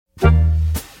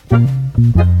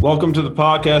Welcome to the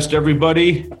podcast,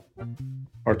 everybody.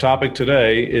 Our topic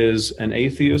today is an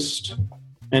atheist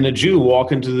and a Jew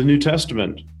walk into the New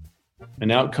Testament.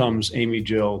 And out comes Amy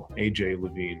Jill, AJ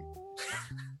Levine.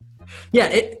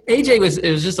 Yeah, AJ it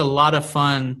was just a lot of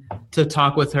fun to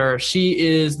talk with her. She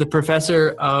is the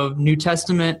professor of New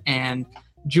Testament and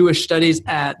Jewish studies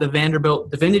at the Vanderbilt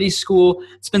Divinity School.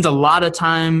 Spends a lot of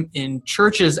time in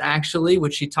churches, actually,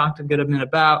 which she talked a good bit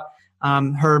about.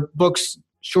 Her books,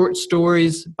 Short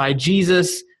Stories by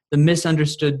Jesus, The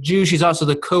Misunderstood Jew. She's also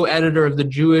the co-editor of the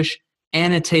Jewish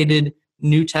Annotated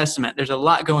New Testament. There's a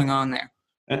lot going on there.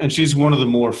 And she's one of the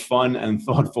more fun and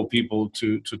thoughtful people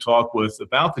to talk with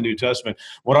about the New Testament.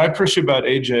 What I appreciate about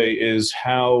AJ is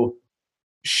how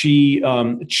she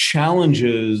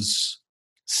challenges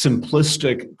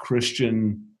simplistic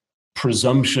Christian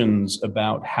presumptions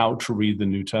about how to read the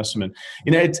New Testament.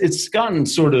 You know, it's gotten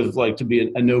sort of like to be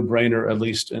a no-brainer, at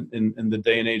least in the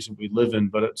day and age that we live in,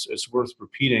 but it's worth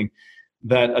repeating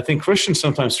that I think Christians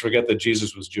sometimes forget that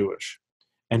Jesus was Jewish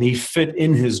and he fit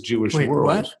in his Jewish world.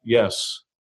 What? Yes.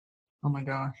 Oh my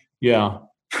gosh. Yeah.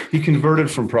 He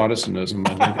converted from Protestantism, I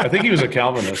think. I think he was a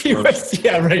Calvinist first.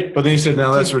 Yeah, right. But then he said,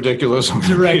 no, that's ridiculous.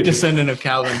 Direct descendant of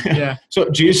Calvin. Yeah. So,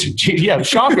 Jesus, yeah,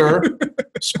 shocker.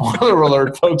 Spoiler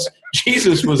alert, folks.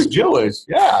 Jesus was Jewish.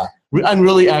 Yeah. I'm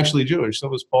really actually Jewish. So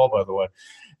was Paul, by the way.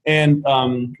 And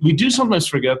we do sometimes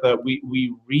forget that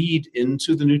we read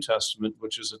into the New Testament,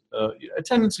 which is a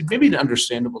tendency, maybe an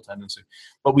understandable tendency,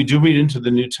 but we do read into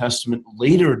the New Testament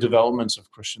later developments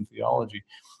of Christian theology.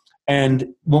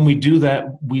 And when we do that,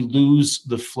 we lose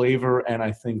the flavor and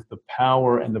I think the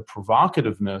power and the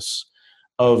provocativeness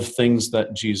of things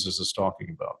that Jesus is talking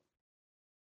about.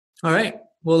 All right.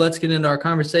 Well, let's get into our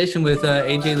conversation with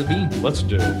AJ Levine. Let's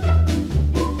do it.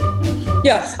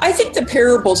 Yeah, I think the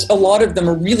parables, a lot of them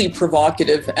are really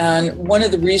provocative. And one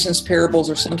of the reasons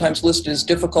parables are sometimes listed as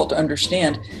difficult to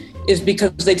understand is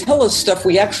because they tell us stuff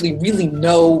we actually really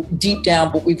know deep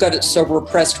down, but we've got it so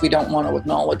repressed we don't want to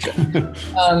acknowledge it.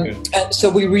 And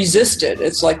so we resist it.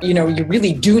 It's like, you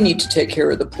really do need to take care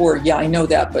of the poor. Yeah, I know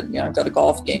that, but I've got a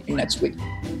golf game next week.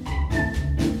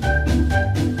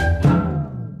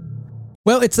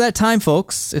 Well, it's that time,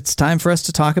 folks. It's time for us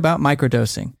to talk about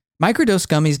microdosing. Microdose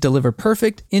gummies deliver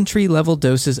perfect entry-level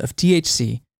doses of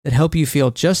THC that help you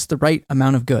feel just the right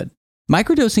amount of good.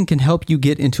 Microdosing can help you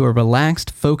get into a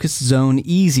relaxed, focused zone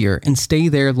easier and stay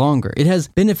there longer. It has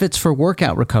benefits for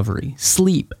workout recovery,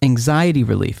 sleep, anxiety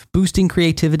relief, boosting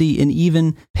creativity, and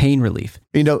even pain relief.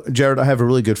 You know, Jared, I have a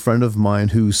really good friend of mine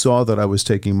who saw that I was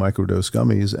taking microdose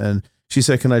gummies, and she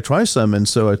said, can I try some? And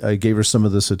so I gave her some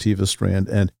of the sativa strand,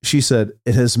 and she said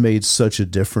it has made such a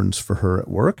difference for her at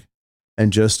work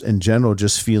and just in general,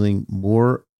 just feeling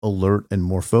more alert and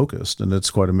more focused. And it's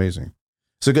quite amazing.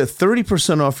 So get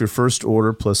 30% off your first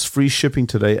order plus free shipping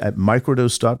today at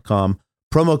microdose.com.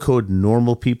 Promo code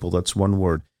NORMALPEOPLE. That's one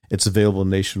word. It's available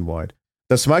nationwide.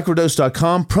 That's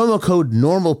microdose.com. Promo code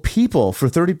NORMALPEOPLE for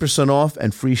 30% off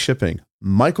and free shipping.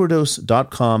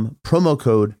 Microdose.com. Promo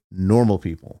code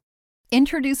NORMALPEOPLE.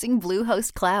 Introducing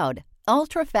Bluehost Cloud,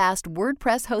 ultra-fast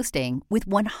WordPress hosting with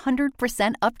 100%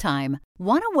 uptime.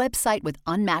 Want a website with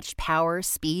unmatched power,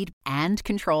 speed, and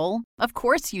control? Of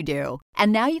course you do.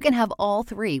 And now you can have all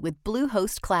three with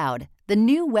Bluehost Cloud, the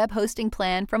new web hosting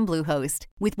plan from Bluehost.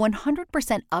 With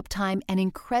 100% uptime and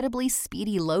incredibly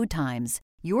speedy load times,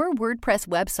 your WordPress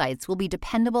websites will be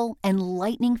dependable and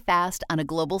lightning fast on a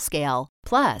global scale.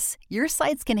 Plus, your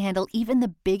sites can handle even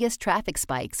the biggest traffic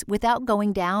spikes without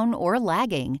going down or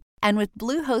lagging. And with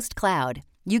Bluehost Cloud,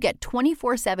 you get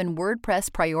 24/7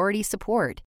 WordPress priority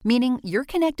support, meaning you're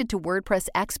connected to WordPress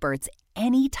experts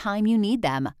anytime you need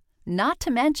them. Not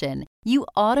to mention, you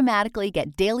automatically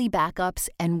get daily backups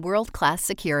and world-class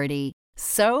security.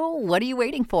 So, what are you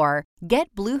waiting for?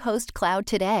 Get Bluehost Cloud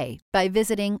today by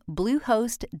visiting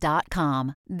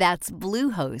Bluehost.com. That's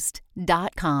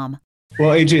Bluehost.com.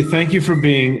 Well, AJ, thank you for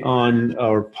being on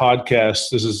our podcast.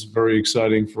 This is very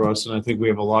exciting for us, and I think we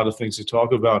have a lot of things to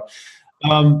talk about.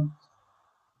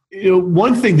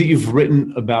 One thing that you've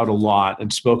written about a lot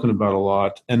and spoken about a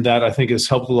lot, and that I think has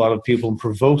helped a lot of people and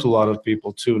provoked a lot of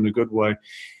people too in a good way,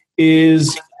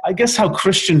 is I guess how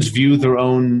Christians view their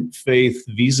own faith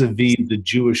vis-a-vis the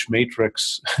Jewish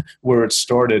matrix where it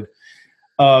started.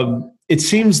 It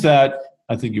seems that,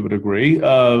 I think you would agree,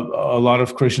 a lot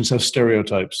of Christians have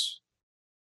stereotypes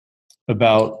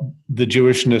about the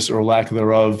Jewishness or lack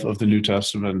thereof of the New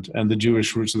Testament and the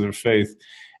Jewish roots of their faith.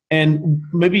 And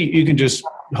maybe you can just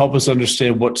help us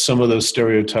understand what some of those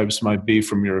stereotypes might be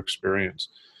from your experience.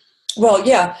 Well,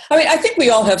 yeah. I mean, I think we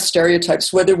all have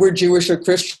stereotypes, whether we're Jewish or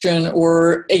Christian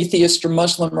or atheist or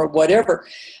Muslim or whatever.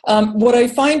 What I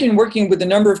find in working with a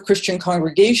number of Christian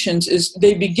congregations is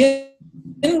they begin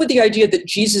with the idea that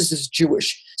Jesus is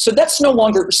Jewish. So that's no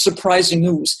longer surprising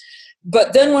news.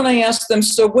 But then when I ask them,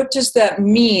 so what does that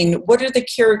mean? What are the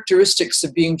characteristics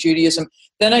of being Judaism?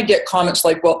 Then I get comments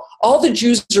like, well, all the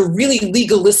Jews are really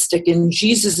legalistic and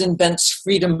Jesus invents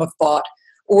freedom of thought.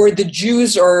 Or the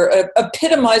Jews are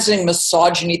epitomizing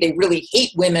misogyny. They really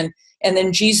hate women. And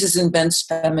then Jesus invents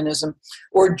feminism.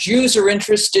 Or Jews are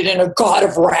interested in a God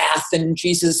of wrath. And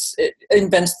Jesus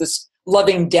invents this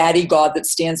loving daddy God that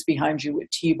stands behind you with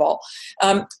T-ball.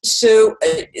 So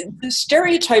the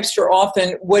stereotypes are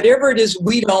often whatever it is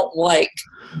we don't like.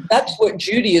 That's what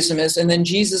Judaism is. And then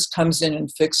Jesus comes in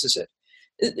and fixes it.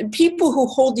 People who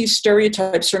hold these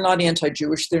stereotypes are not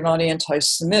anti-Jewish. They're not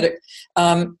anti-Semitic.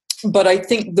 But I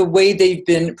think the way they've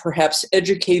been perhaps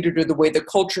educated or the way the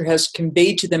culture has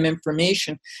conveyed to them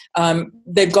information,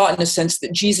 they've gotten a sense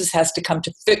that Jesus has to come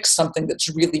to fix something that's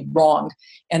really wrong.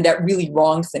 And that really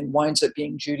wrong thing winds up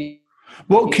being Judaism.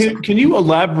 Well, can you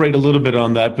elaborate a little bit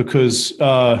on that? Because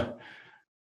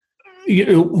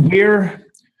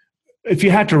if you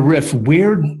had to riff,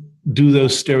 where do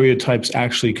those stereotypes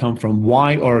actually come from?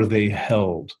 Why are they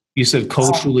held? You said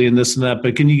culturally and this and that,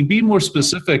 but can you be more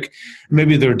specific?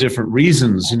 Maybe there are different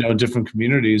reasons, in different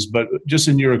communities, but just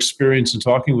in your experience in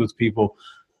talking with people,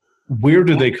 where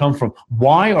do they come from?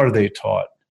 Why are they taught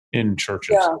in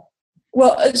churches? Yeah.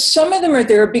 Well, some of them are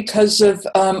there because of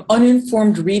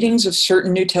uninformed readings of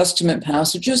certain New Testament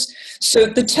passages.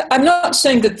 So I'm not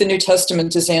saying that the New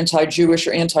Testament is anti-Jewish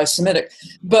or anti-Semitic,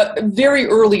 but very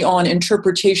early on,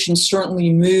 interpretation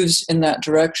certainly moves in that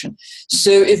direction.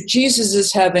 So if Jesus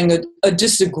is having a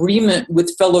disagreement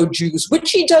with fellow Jews,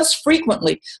 which he does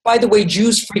frequently, by the way,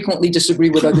 Jews frequently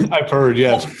disagree with other Jews. I've heard,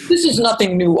 yes. This is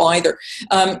nothing new either.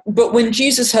 But when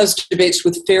Jesus has debates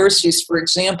with Pharisees, for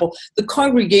example, the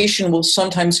congregation will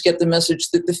sometimes get the message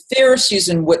that the Pharisees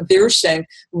and what they're saying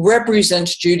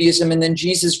represents Judaism, and then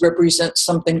Jesus represents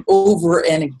something over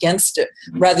and against it,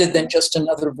 rather than just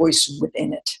another voice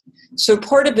within it. So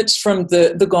part of it's from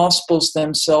the Gospels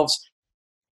themselves.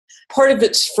 Part of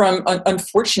it's from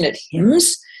unfortunate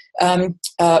hymns.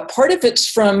 Part of it's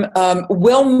from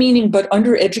well-meaning but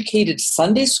undereducated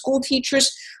Sunday school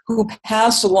teachers who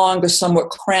pass along a somewhat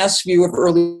crass view of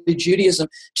early Judaism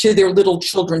to their little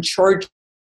children charges.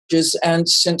 And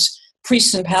since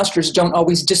priests and pastors don't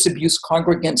always disabuse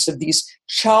congregants of these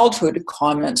childhood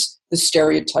comments, the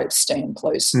stereotypes stay in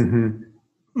place.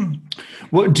 Mm-hmm.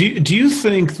 Well, do you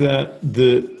think that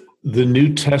the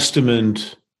New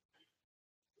Testament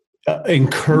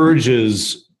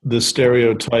encourages the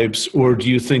stereotypes, or do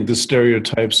you think the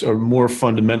stereotypes are more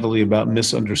fundamentally about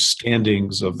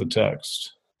misunderstandings of the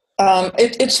text?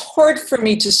 It's hard for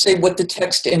me to say what the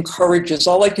text encourages.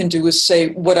 All I can do is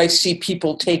say what I see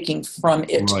people taking from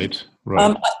it. Right.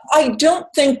 I don't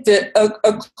think that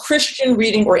a Christian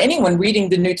reading or anyone reading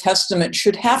the New Testament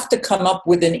should have to come up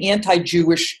with an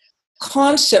anti-Jewish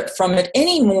concept from it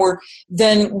any more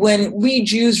than when we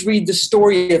Jews read the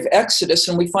story of Exodus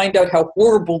and we find out how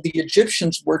horrible the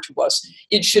Egyptians were to us.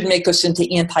 It should make us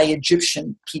into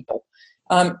anti-Egyptian people.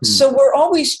 So we're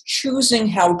always choosing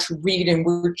how to read, and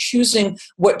we're choosing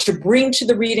what to bring to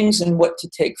the readings and what to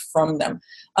take from them.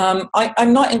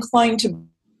 I'm not inclined to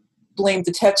blame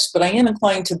the text, but I am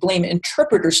inclined to blame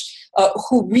interpreters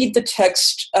who read the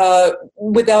text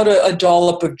without a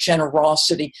dollop of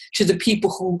generosity to the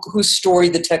people whose story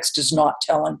the text is not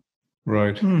telling.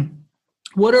 Right.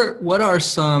 What are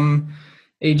some,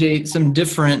 AJ, some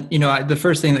different, the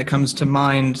first thing that comes to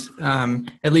mind,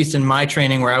 at least in my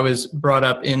training where I was brought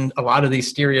up in a lot of these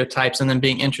stereotypes and then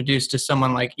being introduced to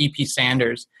someone like E.P.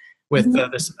 Sanders with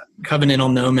this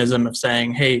covenantal nomism of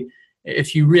saying, hey,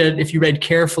 if you read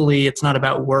carefully, it's not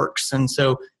about works. And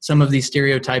so some of these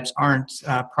stereotypes aren't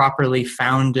properly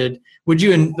founded.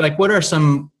 What are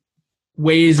some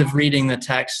ways of reading the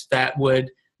text that would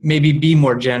maybe be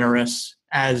more generous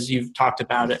as you've talked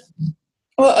about it?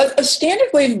 Well, a standard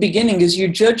way of beginning is you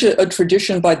judge a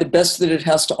tradition by the best that it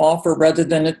has to offer rather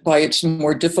than by its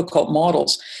more difficult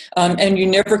models. And you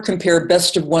never compare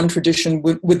best of one tradition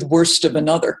with worst of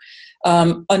another.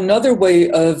 Another way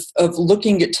of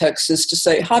looking at texts is to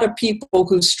say, how do people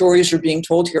whose stories are being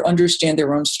told here understand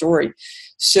their own story?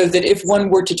 So that if one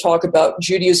were to talk about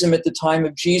Judaism at the time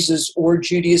of Jesus or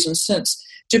Judaism since,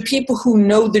 do people who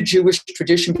know the Jewish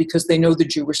tradition because they know the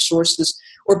Jewish sources,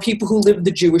 or people who live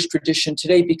the Jewish tradition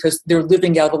today because they're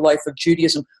living out a life of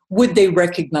Judaism, would they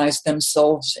recognize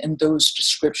themselves in those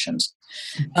descriptions?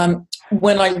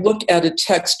 When I look at a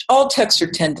text, all texts are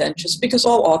tendentious because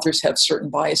all authors have certain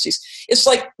biases. It's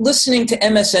like listening to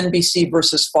MSNBC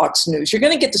versus Fox News. You're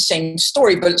going to get the same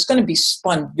story, but it's going to be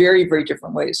spun very, very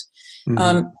different ways.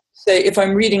 Mm-hmm. Say, if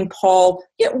I'm reading Paul,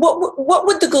 what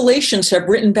would the Galatians have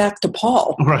written back to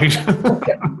Paul? Right.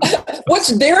 What's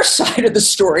their side of the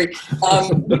story? We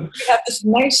have this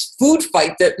nice food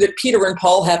fight that Peter and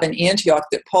Paul have in Antioch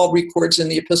that Paul records in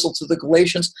the Epistle to the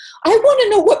Galatians. I want to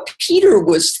know what Peter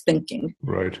was thinking.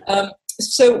 Right.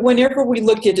 So whenever we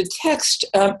look at a text,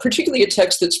 particularly a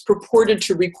text that's purported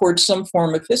to record some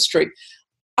form of history,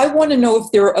 I want to know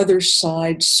if there are other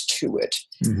sides to it.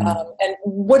 Mm-hmm. And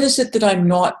what is it that I'm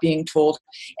not being told?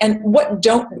 And what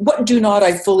do not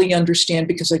I fully understand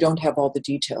because I don't have all the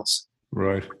details?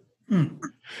 Right.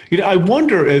 I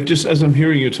wonder if, just as I'm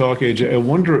hearing you talk, AJ, I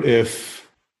wonder if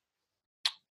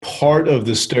part of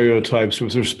the stereotypes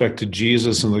with respect to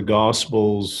Jesus and the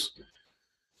Gospels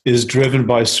is driven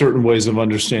by certain ways of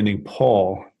understanding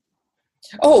Paul.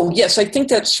 Oh, yes, I think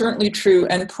that's certainly true,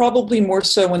 and probably more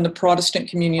so in the Protestant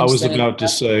communions. I was about to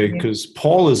say, because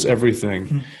Paul is everything.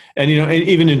 Mm-hmm. And, and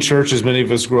even in churches, many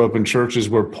of us grew up in churches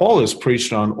where Paul is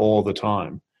preached on all the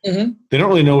time. Mm-hmm. They don't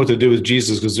really know what to do with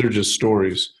Jesus because they're just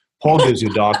stories. Paul gives you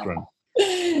doctrine.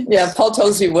 Yeah, Paul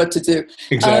tells you what to do.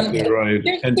 Exactly right.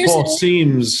 And Paul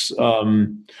seems, I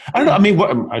don't know, I mean,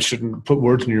 I shouldn't put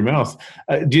words in your mouth.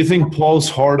 Do you think Paul's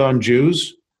hard on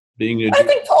Jews? I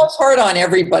think Paul's hard on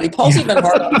everybody. Paul's even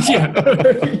hard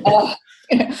on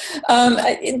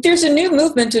there's a new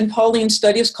movement in Pauline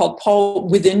studies called Paul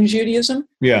within Judaism.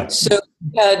 Yeah. So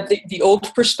we had the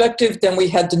old perspective, then we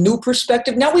had the new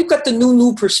perspective. Now we've got the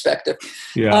new perspective.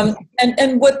 Yeah.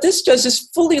 And what this does is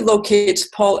fully locates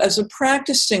Paul as a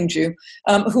practicing Jew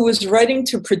who is writing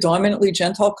to predominantly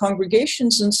Gentile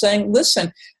congregations and saying,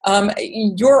 listen,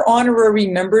 you're honorary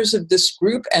members of this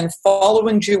group and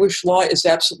following Jewish law is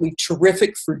absolutely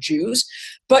terrific for Jews.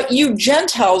 But you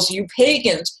Gentiles, you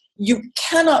pagans, you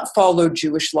cannot follow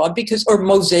Jewish law or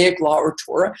Mosaic law or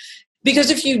Torah, because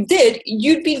if you did,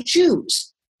 you'd be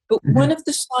Jews. But one of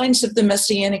the signs of the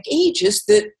Messianic age is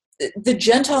that the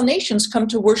Gentile nations come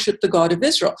to worship the God of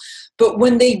Israel. But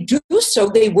when they do so,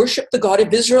 they worship the God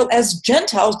of Israel as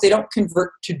Gentiles. They don't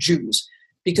convert to Jews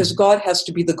because God has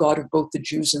to be the God of both the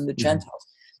Jews and the Gentiles.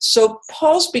 So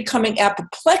Paul's becoming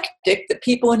apoplectic that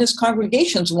people in his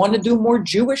congregations want to do more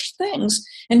Jewish things.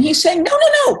 And he's saying,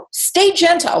 no, stay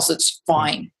Gentiles. It's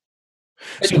fine.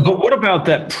 But what about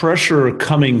that pressure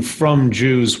coming from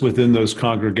Jews within those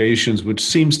congregations, which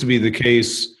seems to be the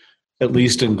case, at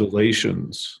least in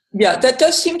Galatians? Yeah, that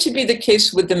does seem to be the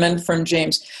case with the men from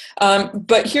James.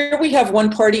 But here we have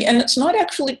one party, and it's not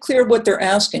actually clear what they're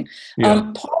asking.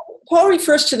 Yeah. Paul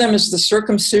refers to them as the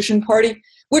circumcision party,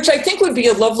 which I think would be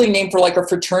a lovely name for like a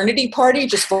fraternity party,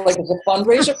 just like as a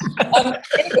fundraiser.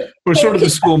 We're sort of the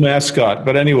school mascot,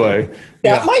 but anyway.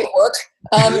 That might work.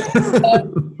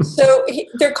 So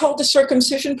they're called the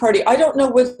circumcision party. I don't know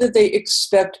whether they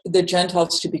expect the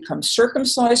Gentiles to become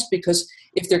circumcised, because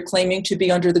if they're claiming to be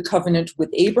under the covenant with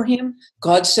Abraham,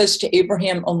 God says to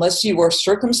Abraham, unless you are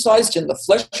circumcised in the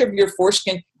flesh of your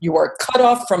foreskin, you are cut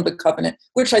off from the covenant,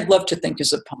 which I'd love to think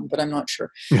is a pun, but I'm not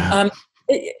sure. Yeah.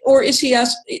 Or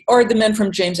are the men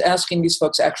from James asking these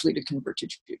folks actually to convert to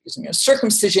Judaism?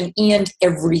 Circumcision and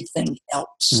everything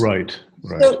else. Right.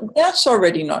 So that's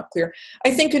already not clear.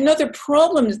 I think another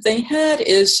problem that they had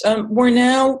is we're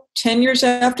now 10 years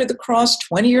after the cross,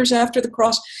 20 years after the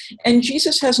cross, and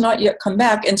Jesus has not yet come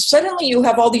back. And suddenly you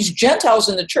have all these Gentiles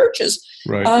in the churches,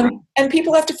 and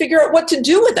people have to figure out what to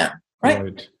do with them,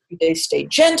 right? Do they stay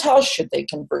Gentiles? Should they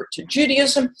convert to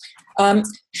Judaism?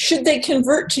 Should they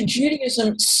convert to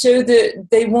Judaism so that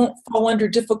they won't fall under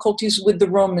difficulties with the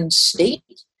Roman state?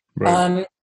 Right.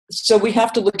 So we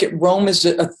have to look at Rome as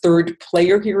a third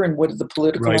player here, and what are the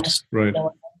political right.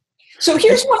 So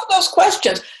here's one of those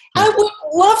questions. I would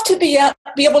love to be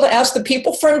able to ask the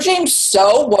people from James,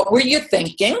 so what were you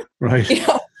thinking? Right.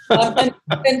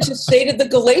 And to say to the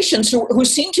Galatians who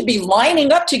seem to be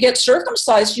lining up to get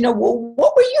circumcised, well,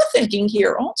 what were you thinking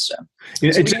here also?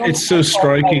 It's so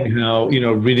striking how,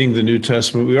 reading the New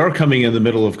Testament, we are coming in the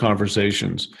middle of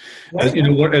conversations. Right.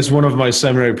 As one of my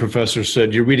seminary professors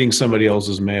said, you're reading somebody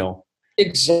else's mail.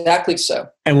 Exactly so.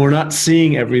 And we're not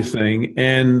seeing everything.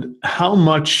 And how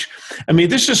much,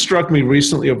 this just struck me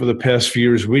recently over the past few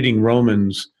years reading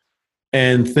Romans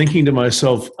and thinking to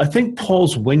myself, I think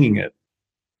Paul's winging it.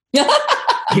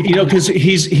 Because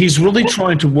he's really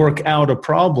trying to work out a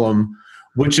problem,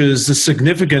 which is the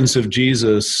significance of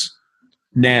Jesus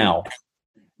now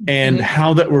and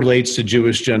how that relates to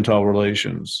Jewish-Gentile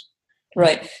relations.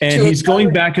 Right. And he's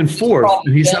going back and forth,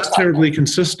 and he's not terribly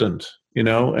consistent.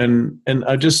 and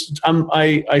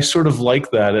I sort of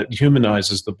like that. It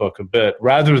humanizes the book a bit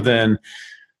rather than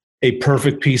a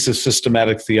perfect piece of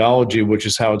systematic theology, which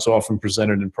is how it's often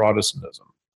presented in Protestantism.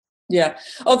 Yeah,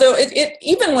 although it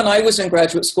even when I was in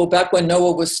graduate school, back when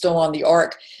Noah was still on the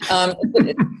ark,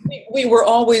 we were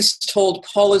always told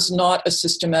Paul is not a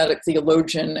systematic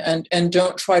theologian, and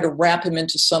don't try to wrap him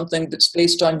into something that's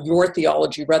based on your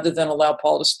theology rather than allow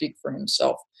Paul to speak for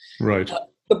himself. Right.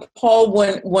 The Paul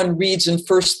one reads in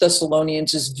 1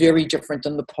 Thessalonians is very different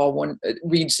than the Paul one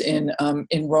reads in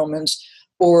Romans.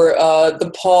 Or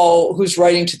the Paul who's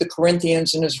writing to the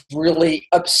Corinthians and is really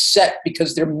upset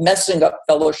because they're messing up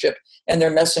fellowship and they're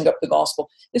messing up the gospel.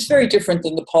 It's very different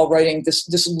than the Paul writing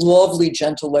this lovely,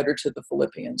 gentle letter to the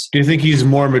Philippians. Do you think he's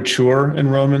more mature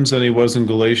in Romans than he was in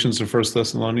Galatians or 1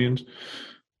 Thessalonians?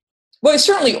 Well, he's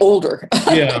certainly older.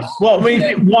 Yeah. Well, I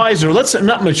mean, wiser. Let's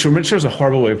not mature. Mature is a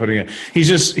horrible way of putting it.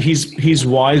 He's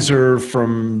wiser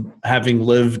from having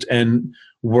lived and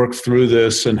worked through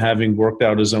this and having worked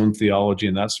out his own theology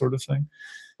and that sort of thing.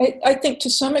 I think to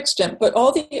some extent, but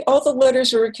all the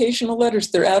letters are occasional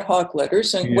letters. They're ad hoc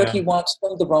letters, and what he wants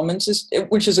from the Romans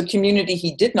which is a community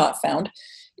he did not found,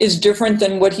 is different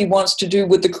than what he wants to do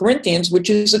with the Corinthians, which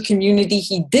is a community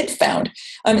he did found.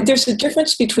 There's a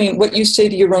difference between what you say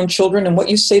to your own children and what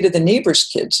you say to the neighbor's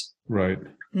kids. Right.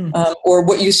 Or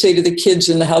what you say to the kids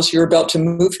in the house you're about to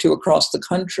move to across the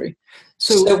country.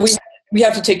 So we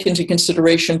have to take into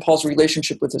consideration Paul's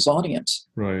relationship with his audience.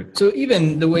 Right. So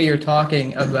even the way you're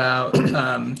talking about,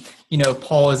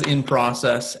 Paul is in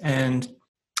process, and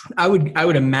I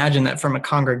would imagine that from a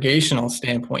congregational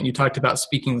standpoint, you talked about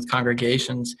speaking with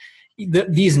congregations,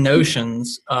 these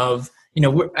notions of,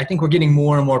 I think we're getting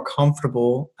more and more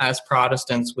comfortable as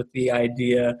Protestants with the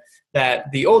idea that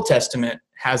the Old Testament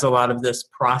has a lot of this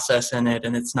process in it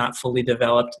and it's not fully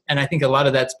developed. And I think a lot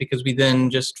of that's because we then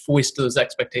just foist those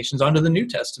expectations onto the New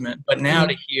Testament. But now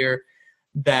to hear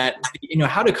that,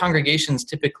 how do congregations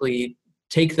typically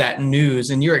take that news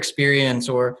in your experience,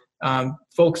 or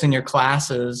folks in your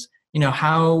classes,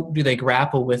 how do they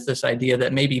grapple with this idea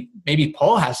that maybe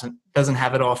Paul doesn't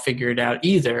have it all figured out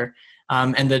either,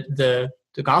 and the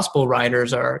gospel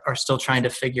writers are still trying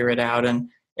to figure it out? And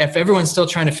if everyone's still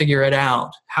trying to figure it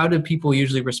out, how do people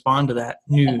usually respond to that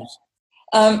news?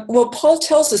 Well, Paul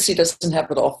tells us he doesn't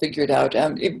have it all figured out.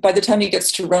 By the time he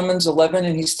gets to Romans 11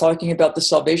 and he's talking about the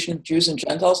salvation of Jews and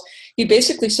Gentiles, he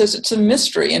basically says it's a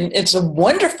mystery, and it's a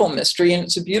wonderful mystery, and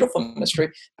it's a beautiful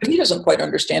mystery, but he doesn't quite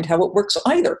understand how it works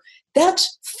either.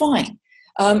 That's fine.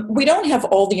 We don't have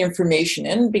all the information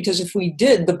in, because if we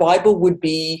did, the Bible would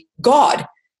be God,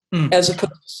 as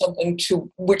opposed to something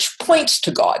which points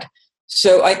to God.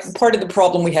 So part of the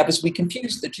problem we have is we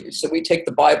confuse the two. So we take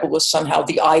the Bible as somehow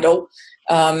the idol,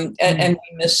 and we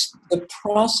miss the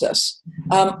process.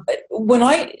 When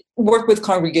I work with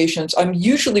congregations, I'm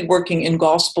usually working in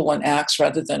Gospel and Acts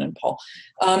rather than in Paul.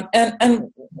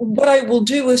 And what I will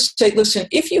do is say, listen,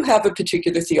 if you have a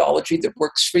particular theology that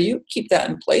works for you, keep that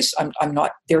in place. I'm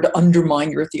not there to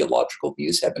undermine your theological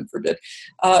views, heaven forbid.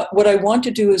 What I want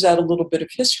to do is add a little bit of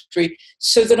history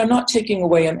so that I'm not taking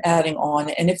away, I'm adding on.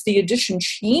 And if the addition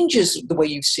changes the way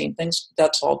you've seen things,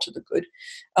 that's all to the good.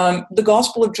 The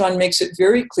Gospel of John makes it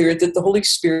very clear that the Holy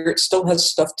Spirit still has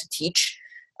stuff to teach.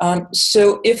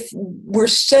 So if we're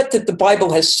set that the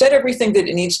Bible has said everything that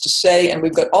it needs to say, and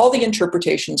we've got all the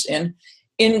interpretations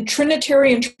in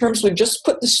Trinitarian terms, we've just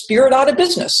put the Spirit out of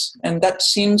business. And that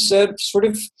seems a sort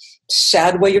of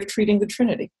sad way of treating the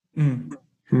Trinity. Yeah.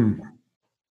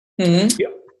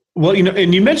 Well,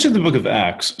 and you mentioned the book of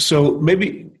Acts. So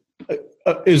maybe,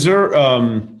 is there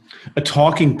a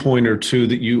talking point or two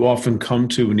that you often come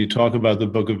to when you talk about the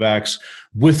book of Acts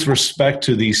with respect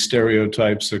to these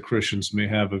stereotypes that Christians may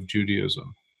have of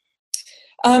Judaism?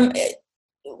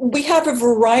 We have a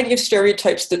variety of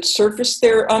stereotypes that surface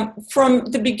there. From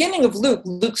the beginning of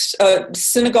Luke's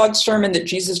synagogue sermon that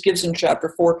Jesus gives in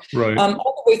chapter 4, right,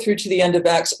 all the way through to the end of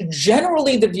Acts,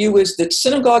 generally the view is that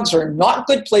synagogues are not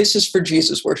good places for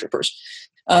Jesus worshipers.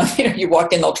 You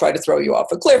walk in, they'll try to throw you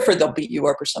off a cliff, or they'll beat you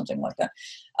up or something like that.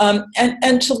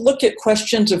 And to look at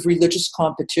questions of religious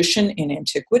competition in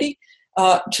antiquity,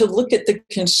 to look at the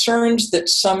concerns that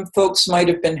some folks might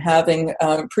have been having,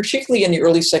 particularly in the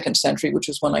early 2nd century, which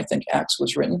is when I think Acts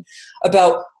was written,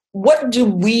 about what do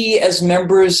we as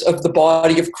members of the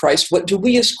body of Christ, what do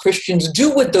we as Christians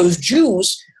do with those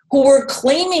Jews who are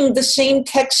claiming the same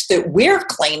text that we're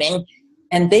claiming,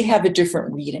 and they have a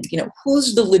different reading?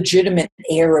 Who's the legitimate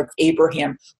heir of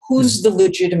Abraham? Who's the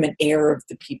legitimate heir of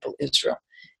the people Israel?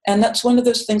 And that's one of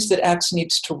those things that Acts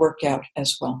needs to work out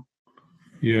as well.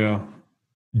 Yeah.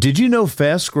 Did you know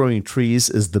Fast Growing Trees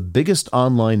is the biggest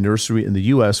online nursery in the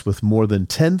U.S. with more than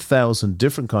 10,000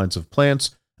 different kinds of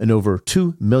plants and over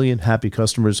 2 million happy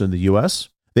customers in the U.S.?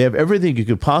 They have everything you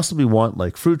could possibly want,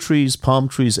 like fruit trees, palm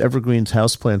trees, evergreens,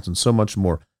 houseplants, and so much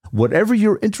more. Whatever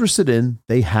you're interested in,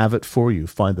 they have it for you.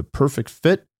 Find the perfect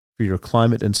fit for your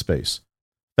climate and space.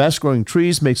 Fast Growing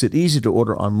Trees makes it easy to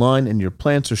order online, and your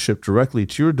plants are shipped directly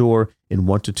to your door in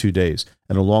 1 to 2 days.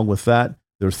 And along with that,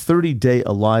 their 30-day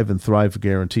Alive and Thrive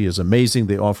guarantee is amazing.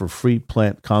 They offer free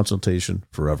plant consultation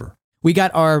forever. We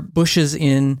got our bushes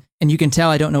in, and you can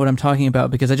tell I don't know what I'm talking about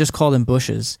because I just called them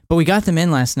bushes. But we got them in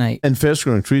last night. And Fast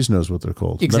Growing Trees knows what they're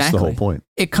called. Exactly. That's the whole point.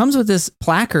 It comes with this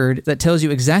placard that tells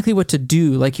you exactly what to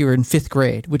do like you were in 5th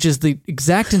grade, which is the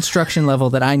exact instruction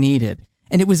level that I needed.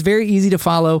 And it was very easy to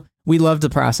follow. We loved the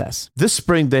process. This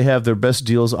spring, they have their best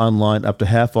deals online, up to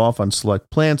half off on select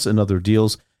plants and other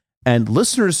deals. And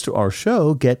listeners to our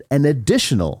show get an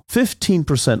additional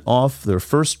 15% off their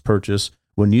first purchase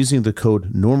when using the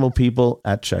code NORMALPEOPLE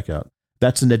at checkout.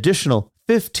 That's an additional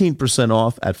 15%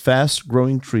 off at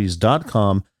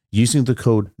fastgrowingtrees.com using the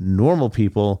code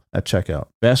NORMALPEOPLE at checkout.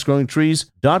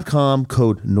 Fastgrowingtrees.com,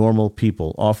 code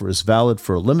NORMALPEOPLE. Offer is valid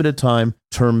for a limited time.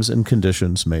 Terms and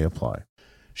conditions may apply.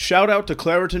 Shout out to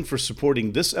Claritin for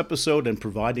supporting this episode and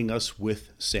providing us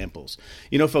with samples.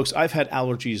 You know, folks, I've had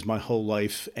allergies my whole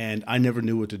life, and I never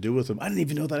knew what to do with them. I didn't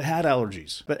even know that I had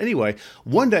allergies. But anyway,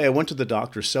 one day I went to the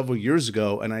doctor several years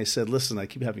ago, and I said, listen, I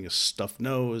keep having a stuffed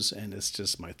nose, and it's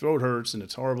just my throat hurts, and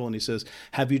it's horrible. And he says,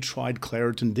 have you tried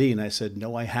Claritin D? And I said,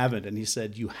 no, I haven't. And he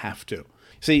said, you have to.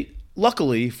 See,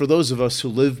 luckily, for those of us who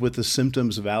live with the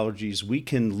symptoms of allergies, we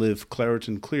can live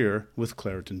Claritin Clear with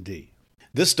Claritin D.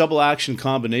 This double-action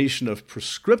combination of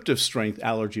prescriptive-strength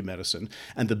allergy medicine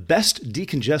and the best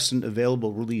decongestant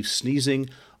available relieves sneezing,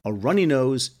 a runny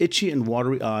nose, itchy and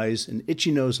watery eyes, an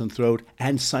itchy nose and throat,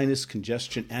 and sinus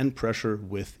congestion and pressure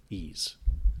with ease.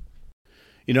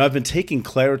 You know, I've been taking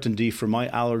Claritin D for my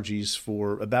allergies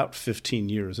for about 15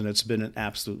 years, and it's been an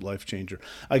absolute life changer.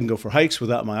 I can go for hikes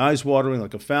without my eyes watering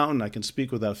like a fountain. I can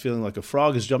speak without feeling like a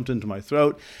frog has jumped into my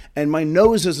throat, and my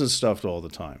nose isn't stuffed all the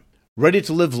time. Ready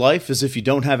to live life as if you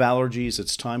don't have allergies?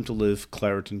 It's time to live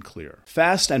Claritin Clear.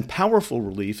 Fast and powerful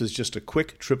relief is just a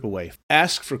quick trip away.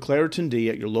 Ask for Claritin D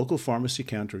at your local pharmacy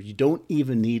counter. You don't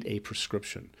even need a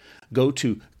prescription. Go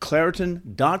to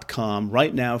Claritin.com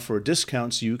right now for a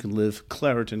discount so you can live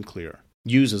Claritin Clear.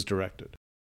 Use as directed.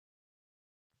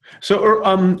 So,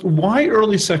 why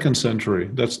early 2nd century?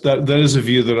 That is a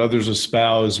view that others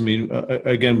espouse. I mean,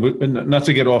 again, not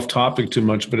to get off topic too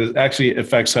much, but it actually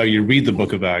affects how you read the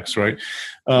Book of Acts, right?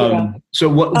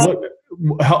 So,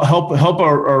 help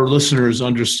our listeners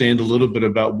understand a little bit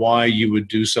about why you would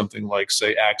do something like,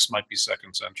 say, Acts might be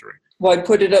 2nd century. Well, I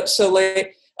put it up so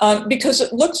late because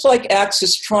it looks like Acts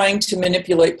is trying to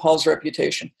manipulate Paul's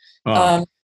reputation.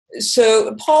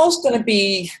 So, Paul's going to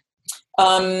be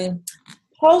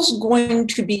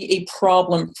a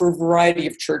problem for a variety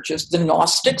of churches. The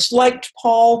Gnostics liked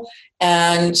Paul,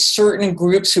 and certain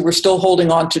groups who were still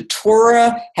holding on to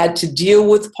Torah had to deal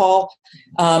with Paul.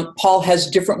 Paul has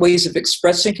different ways of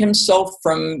expressing himself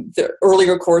from the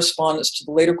earlier correspondence to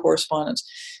the later correspondence.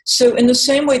 So in the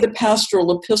same way, the pastoral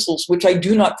epistles, which I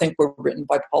do not think were written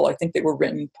by Paul, I think they were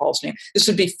written in Paul's name. This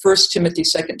would be 1 Timothy,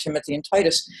 2 Timothy, and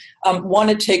Titus,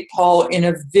 want to take Paul in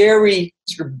a very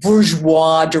sort of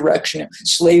bourgeois direction.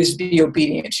 Slaves, be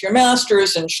obedient to your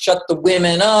masters and shut the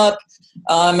women up.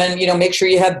 And, make sure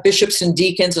you have bishops and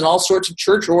deacons and all sorts of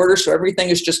church orders. So everything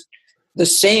is just the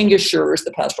saying is sure, as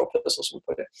the pastoral epistles would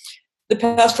put it. The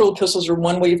pastoral epistles are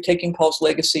one way of taking Paul's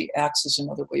legacy. Acts is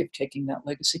another way of taking that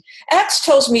legacy. Acts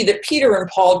tells me that Peter and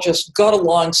Paul just got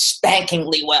along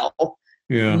spankingly well.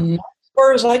 Yeah. As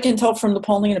far as I can tell from the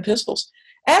Pauline epistles.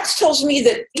 Acts tells me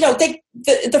that,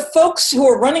 the folks who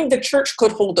are running the church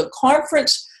could hold a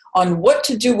conference on what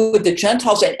to do with the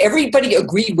Gentiles, and everybody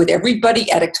agreed with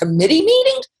everybody at a committee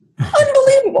meeting.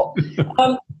 Unbelievable.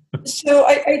 So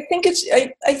I think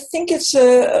it's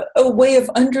a way of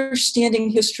understanding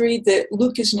history that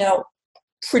Luke is now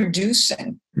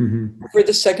producing for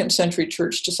the 2nd century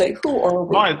church to say, who are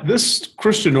we? Right. This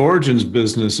Christian origins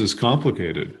business is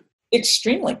complicated.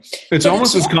 Extremely. It's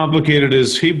almost as complicated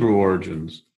as Hebrew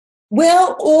origins.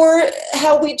 Well, or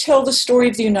how we tell the story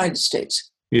of the United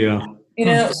States. Yeah.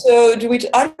 So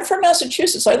I'm from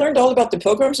Massachusetts. I learned all about the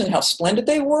Pilgrims and how splendid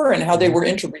they were and how they were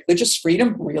into religious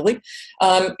freedom, really,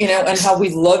 and how we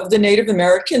loved the Native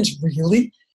Americans,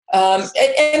 really. And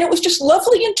it was just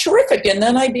lovely and terrific. And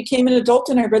then I became an adult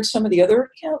and I read some of the other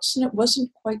accounts and it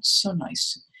wasn't quite so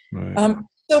nice. Right.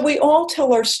 So we all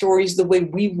tell our stories the way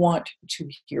we want to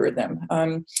hear them.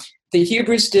 The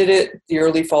Hebrews did it. The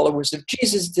early followers of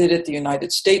Jesus did it. The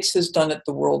United States has done it.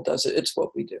 The world does it. It's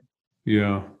what we do.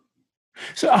 Yeah.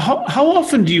 So how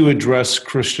often do you address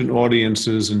Christian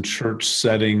audiences in church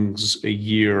settings a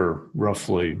year,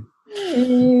 roughly?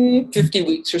 50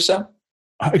 weeks or so.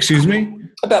 Excuse me?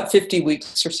 About 50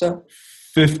 weeks or so.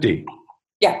 50.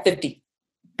 Yeah, 50.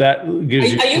 That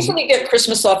gives you... I usually get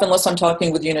Christmas off unless I'm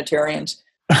talking with Unitarians.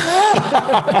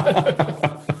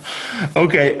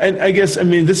 Okay. And I guess, I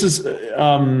mean, this is...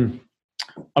 I'm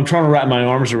trying to wrap my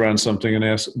arms around something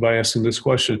by asking this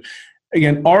question.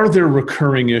 Again, are there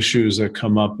recurring issues that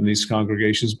come up in these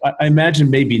congregations? I imagine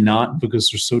maybe not, because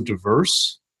they're so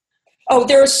diverse. Oh,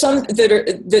 there are some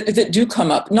that do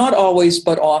come up. Not always,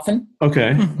 but often.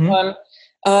 Okay.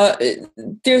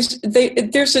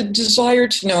 There's a desire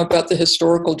to know about the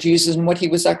historical Jesus and what he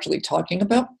was actually talking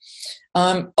about.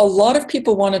 A lot of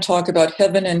people want to talk about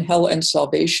heaven and hell and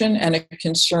salvation, and a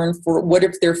concern for what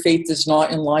if their faith is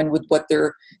not in line with what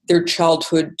their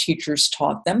childhood teachers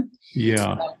taught them.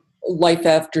 Yeah. Life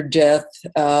after death,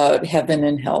 heaven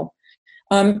and hell.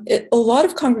 A lot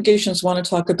of congregations want to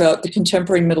talk about the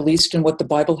contemporary Middle East and what the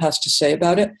Bible has to say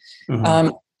about it.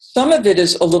 Some of it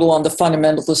is a little on the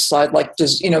fundamentalist side, like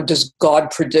does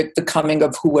God predict the coming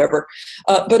of whoever?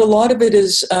 But a lot of it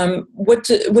is what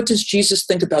does Jesus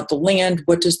think about the land?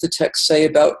 What does the text say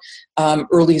about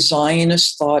early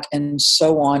Zionist thought and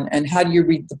so on? And how do you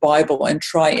read the Bible and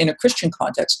try in a Christian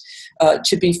context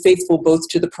to be faithful both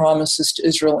to the promises to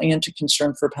Israel and to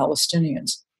concern for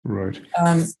Palestinians? Right.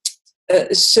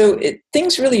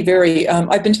 Things really vary.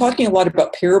 I've been talking a lot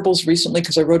about parables recently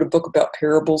because I wrote a book about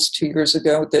parables 2 years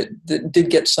ago that did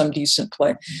get some decent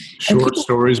play. Short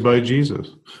stories by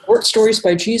Jesus. Short stories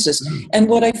by Jesus. And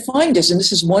what I find is, and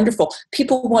this is wonderful,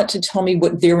 people want to tell me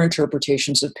what their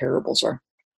interpretations of parables are.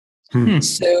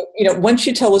 So, once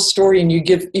you tell a story and you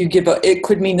give it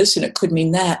could mean this and it could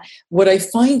mean that. What I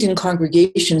find in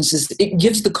congregations is it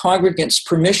gives the congregants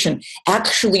permission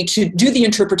actually to do the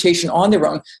interpretation on their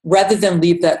own rather than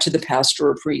leave that to the pastor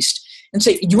or priest and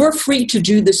say, you're free to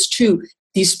do this too.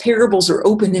 These parables are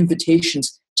open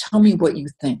invitations. Tell me what you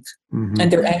think.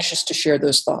 And they're anxious to share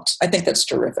those thoughts. I think that's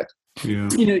terrific. Yeah.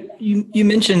 You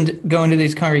mentioned going to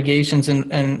these congregations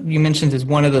and you mentioned as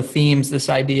one of the themes, this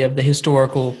idea of the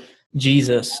historical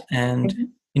Jesus and,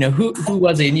 who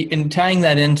was he? And tying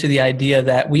that into the idea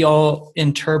that we all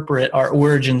interpret our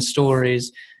origin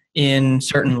stories in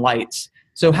certain lights.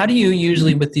 So how do you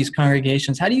usually with these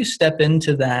congregations, how do you step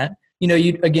into that?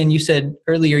 You said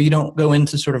earlier, you don't go in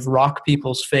to sort of rock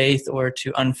people's faith or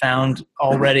to unfound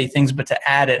already things, but to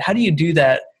add it. How do you do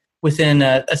that within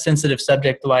a sensitive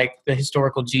subject like the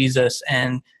historical Jesus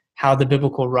and how the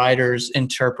biblical writers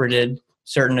interpreted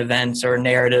certain events or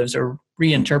narratives or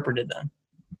reinterpreted them?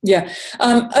 Yeah,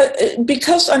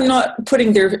 because I'm not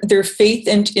putting their faith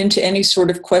into any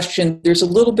sort of question, there's a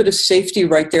little bit of safety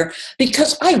right there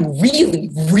because I really,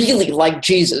 really like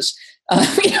Jesus.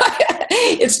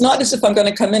 It's not as if I'm going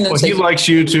to come in and say... he likes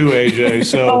you too, AJ.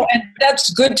 So, and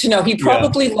that's good to know. He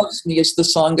probably loves me, as the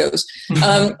song goes.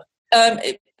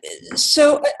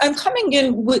 So I'm coming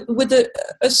in with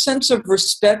a sense of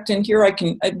respect, and here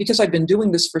because I've been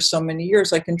doing this for so many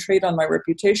years, I can trade on my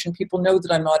reputation. People know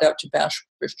that I'm not out to bash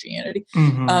Christianity.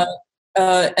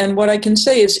 And what I can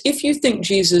say is, if you think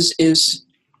Jesus is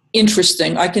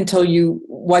interesting, I can tell you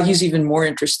why he's even more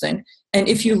interesting. And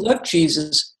if you love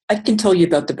Jesus, I can tell you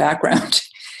about the background.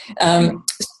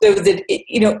 So that,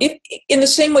 if, in the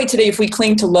same way today, if we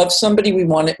claim to love somebody, we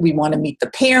want to meet the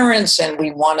parents and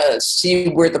we want to see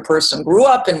where the person grew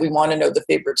up and we want to know the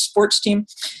favorite sports team.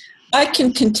 I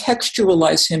can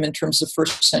contextualize him in terms of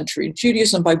first century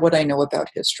Judaism by what I know about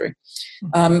history.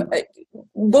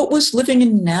 What was living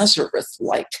in Nazareth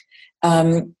like?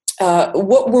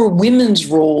 What were women's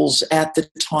roles at the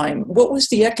time? What was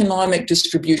the economic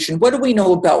distribution? What do we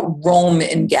know about Rome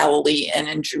and Galilee and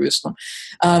in Jerusalem?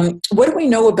 What do we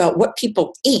know about what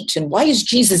people ate and why is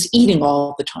Jesus eating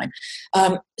all the time?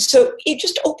 So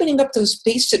just opening up those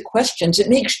basic questions, it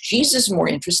makes Jesus more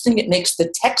interesting. It makes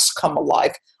the text come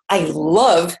alive. I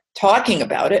love talking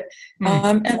about it,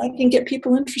 and I can get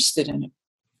people interested in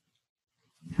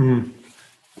it.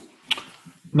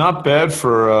 Not bad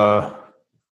for...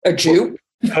 A Jew?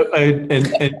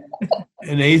 An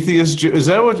atheist Jew? Is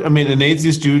that what I mean? An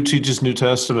atheist Jew teaches New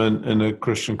Testament in a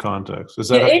Christian context. Is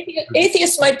that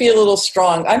atheist might be a little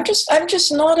strong. I'm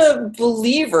just not a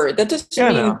believer. That doesn't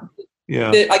mean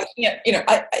that I can't.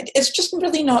 It's just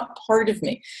really not part of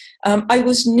me. I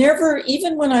was never,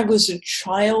 even when I was a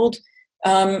child,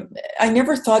 I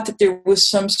never thought that there was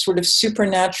some sort of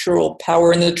supernatural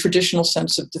power in the traditional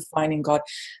sense of defining God,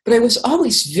 but I was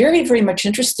always very, very much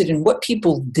interested in what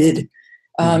people did.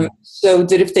 So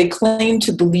that if they claim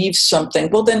to believe something,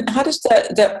 well, then how does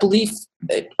that belief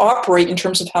operate in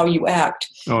terms of how you act?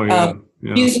 Oh, yeah.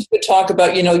 Jesus would talk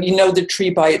about, you know the tree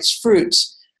by its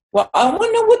fruits. Well, I want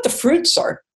to know what the fruits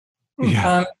are.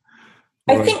 Yeah.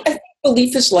 I think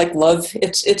belief is like love.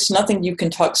 It's nothing you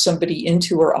can talk somebody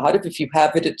into or out of. If you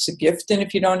have it, it's a gift. And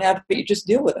if you don't have it, you just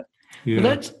deal with it. Yeah. But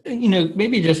that's,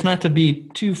 maybe just not to be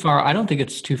too far, I don't think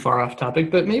it's too far off topic,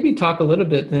 but maybe talk a little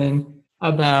bit then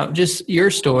about just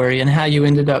your story and how you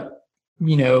ended up,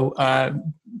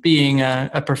 being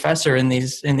a professor in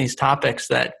these topics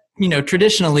that,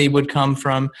 traditionally would come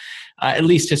from, at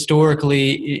least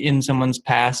historically in someone's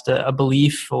past, a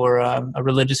belief or a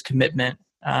religious commitment.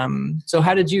 So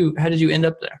how did you end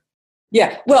up there?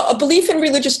 Yeah, well, a belief and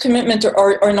religious commitment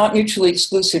are not mutually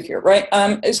exclusive here, right?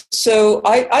 So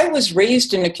I was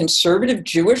raised in a conservative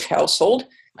Jewish household.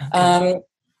 Okay.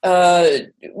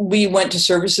 We went to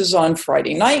services on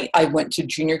Friday night. I went to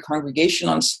junior congregation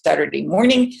on Saturday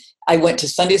morning. I went to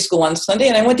Sunday school on Sunday,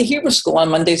 and I went to Hebrew school on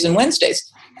Mondays and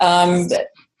Wednesdays. On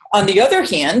the other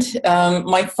hand,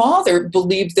 my father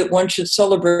believed that one should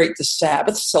celebrate the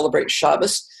Sabbath, celebrate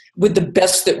Shabbos, with the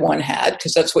best that one had,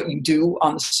 because that's what you do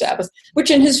on the Sabbath,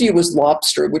 which in his view was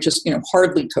lobster, which is,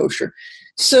 hardly kosher.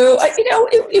 So,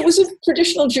 it was a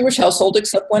traditional Jewish household,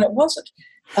 except when it wasn't.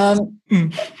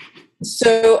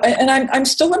 So, and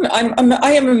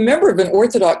I am a member of an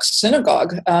Orthodox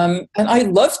synagogue, and I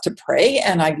love to pray,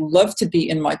 and I love to be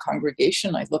in my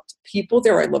congregation. I love the people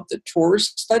there. I love the Torah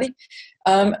study.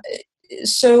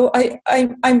 So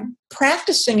I'm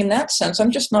practicing in that sense. I'm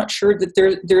just not sure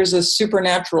that there's a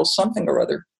supernatural something or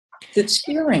other that's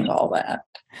hearing all that,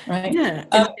 right? Yeah.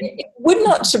 It would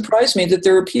not surprise me that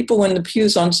there are people in the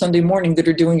pews on Sunday morning that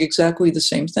are doing exactly the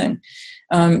same thing.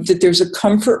 That there's a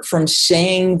comfort from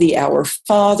saying the Our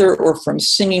Father or from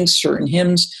singing certain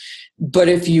hymns. But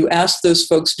if you ask those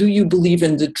folks, do you believe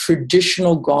in the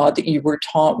traditional God that you were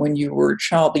taught when you were a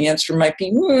child? The answer might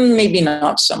be, maybe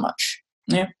not so much.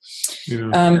 Yeah.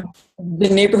 The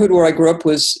neighborhood where I grew up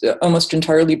was almost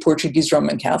entirely Portuguese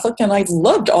Roman Catholic, and I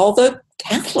loved all the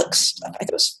Catholic stuff.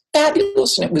 It was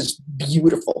fabulous, and it was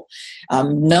beautiful.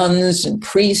 Nuns and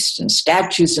priests and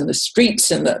statues in the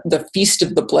streets, and the Feast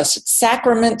of the Blessed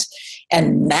Sacrament,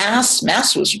 and Mass.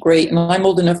 Mass was great, and I'm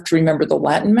old enough to remember the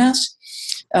Latin Mass.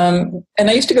 And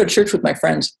I used to go to church with my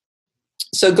friends.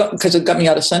 So, because it got me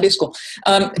out of Sunday school,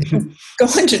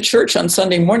 going to church on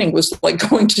Sunday morning was like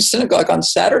going to synagogue on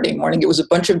Saturday morning. It was a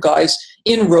bunch of guys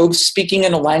in robes speaking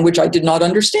in a language I did not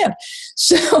understand.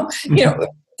 So, and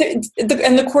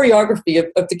the choreography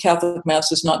of the Catholic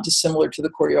Mass is not dissimilar to the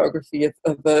choreography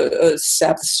of a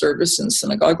Sabbath service in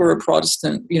synagogue or a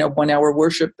Protestant, 1 hour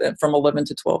worship from 11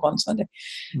 to 12 on Sunday.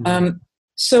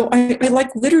 So I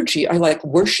like liturgy. I like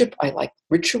worship. I like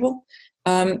ritual.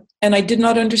 And I did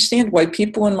not understand why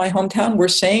people in my hometown were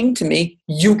saying to me,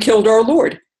 "You killed our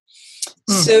Lord."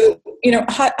 So,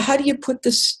 how do you put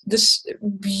this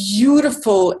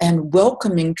beautiful and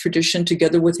welcoming tradition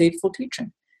together with hateful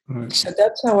teaching? Right. So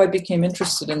that's how I became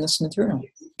interested in this material.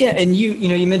 Yeah, and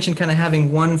you mentioned kind of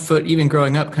having 1 foot, even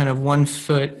growing up, kind of 1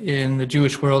 foot in the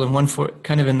Jewish world and 1 foot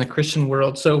kind of in the Christian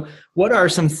world. So what are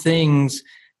some things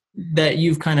that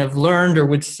you've kind of learned or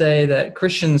would say that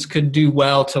Christians could do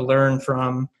well to learn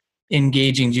from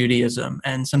engaging Judaism,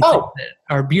 and some things that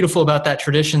are beautiful about that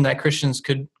tradition that Christians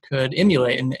could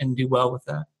emulate and do well with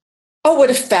that? Oh, what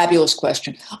a fabulous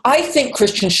question. I think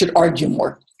Christians should argue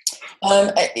more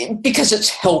because it's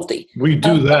healthy. We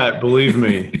do that, believe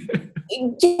me.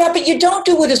 Yeah, but you don't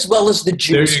do it as well as the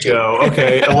Jews do. There you go.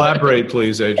 Okay, elaborate,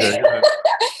 please, AJ.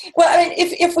 Well, I mean,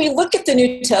 if we look at the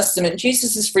New Testament,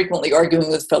 Jesus is frequently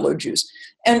arguing with fellow Jews.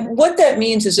 And what that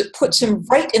means is it puts him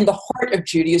right in the heart of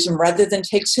Judaism rather than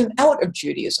takes him out of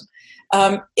Judaism.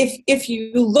 If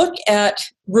you look at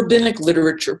rabbinic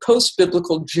literature,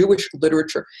 post-biblical Jewish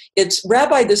literature, it's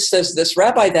rabbi this says this,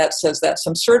 rabbi that says that,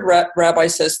 some third rabbi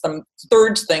says some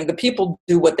third thing. The people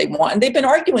do what they want. And they've been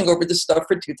arguing over this stuff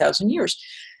for 2,000 years.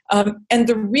 And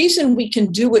the reason we can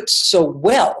do it so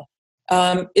well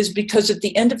is because at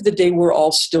the end of the day, we're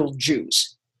all still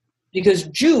Jews. Because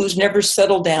Jews never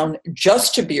settle down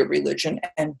just to be a religion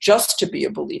and just to be a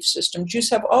belief system. Jews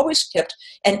have always kept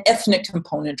an ethnic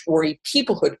component or a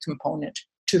peoplehood component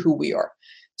to who we are.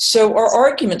 So our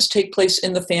arguments take place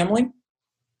in the family.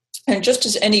 And just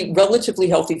as any relatively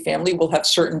healthy family will have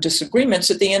certain disagreements,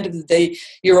 at the end of the day,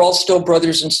 you're all still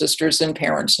brothers and sisters and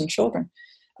parents and children.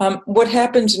 What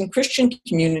happens in Christian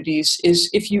communities is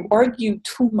if you argue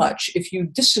too much, if you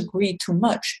disagree too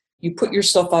much, you put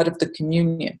yourself out of the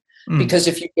communion. Because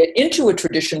if you get into a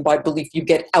tradition by belief, you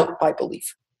get out by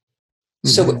belief.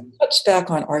 So it cuts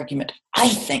back on argument. I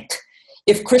think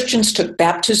if Christians took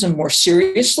baptism more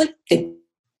seriously, they'd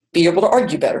be able to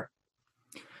argue better.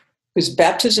 Because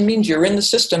baptism means you're in the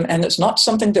system, and it's not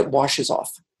something that washes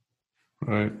off.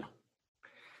 Right.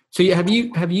 So have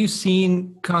you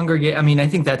seen congregate? I mean, I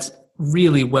think that's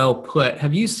really well put.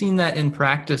 Have you seen that in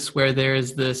practice where there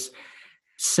is this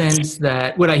sense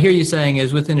that what I hear you saying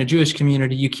is within a Jewish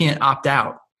community, you can't opt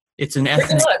out. It's an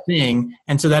ethnic thing.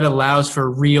 And so that allows for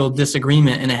real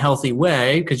disagreement in a healthy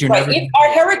way because you're never...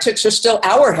 Our heretics are still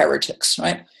our heretics,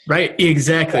 right? Right,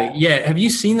 exactly. Yeah. Have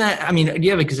you seen that? I mean, do you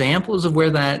have examples of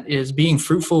where that is being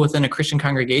fruitful within a Christian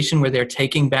congregation where they're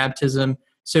taking baptism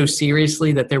so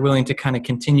seriously that they're willing to kind of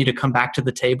continue to come back to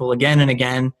the table again and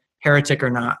again, heretic or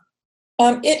not?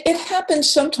 It happens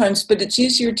sometimes, but it's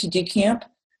easier to decamp.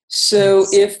 So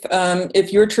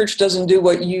if your church doesn't do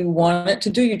what you want it to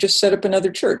do, you just set up another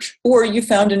church, or you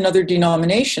found another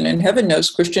denomination. And heaven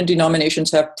knows Christian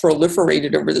denominations have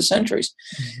proliferated over the centuries.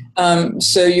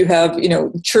 So you have,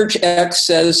 Church X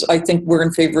says, I think we're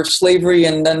in favor of slavery,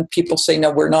 and then people say,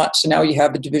 no, we're not. So now you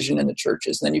have a division in the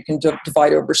churches. And then you can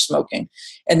divide over smoking,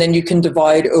 and then you can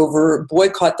divide over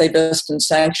boycott, divest, and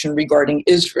sanction regarding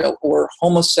Israel, or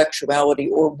homosexuality,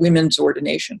 or women's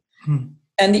ordination.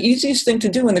 And the easiest thing to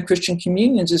do in the Christian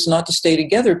communions is not to stay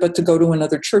together, but to go to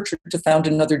another church or to found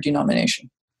another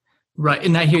denomination. Right.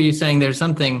 And I hear you saying there's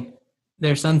something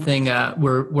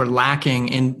we're lacking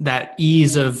in that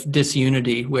ease of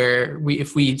disunity where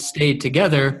if we stayed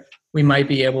together, we might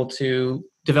be able to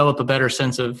develop a better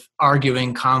sense of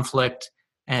arguing conflict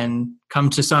and come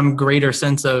to some greater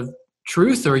sense of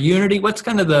truth or unity. What's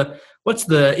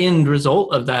the end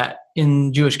result of that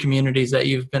in Jewish communities that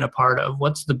you've been a part of?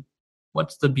 What's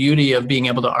the beauty of being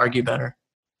able to argue better?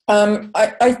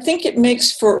 I think it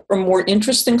makes for a more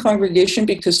interesting congregation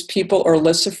because people are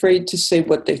less afraid to say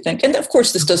what they think. And of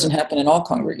course, this doesn't happen in all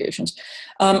congregations.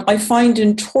 I find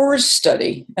in Torah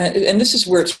study, and this is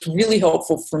where it's really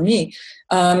helpful for me,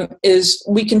 is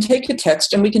we can take a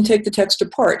text and we can take the text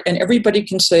apart. And everybody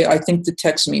can say, I think the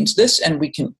text means this, and we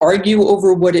can argue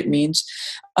over what it means.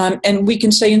 And we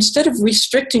can say, instead of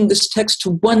restricting this text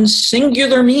to one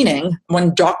singular meaning,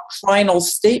 one doctrinal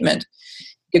statement,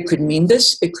 it could mean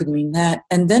this, it could mean that.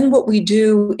 And then what we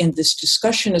do in this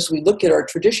discussion is we look at our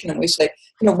tradition and we say,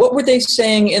 what were they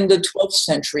saying in the 12th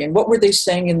century? And what were they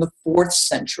saying in the 4th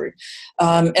century?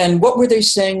 And what were they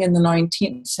saying in the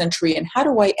 19th century? And how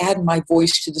do I add my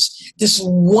voice to this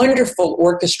wonderful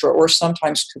orchestra, or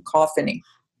sometimes cacophony,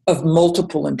 of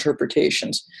multiple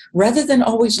interpretations, rather than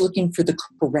always looking for the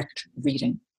correct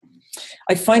reading?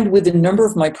 I find with a number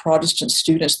of my Protestant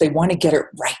students, they want to get it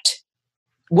right.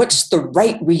 What's the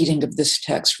right reading of this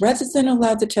text, rather than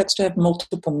allow the text to have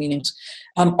multiple meanings,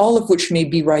 all of which may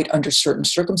be right under certain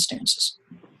circumstances.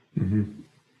 Mm-hmm.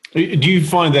 Do you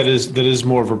find that is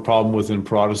more of a problem within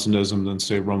Protestantism than,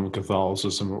 say, Roman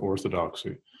Catholicism or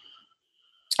Orthodoxy?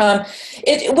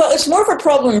 It's more of a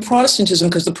problem in Protestantism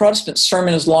because the Protestant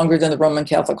sermon is longer than the Roman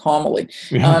Catholic homily.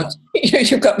 Yeah.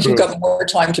 You've got more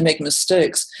time to make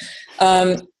mistakes.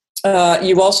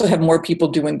 You also have more people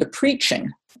doing the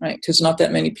preaching, right? Because not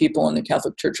that many people in the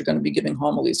Catholic Church are going to be giving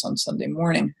homilies on Sunday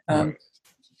morning. Right.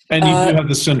 And you do have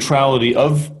the centrality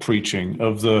of preaching,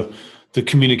 of the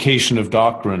communication of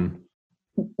doctrine.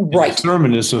 Right. The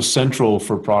sermon is so central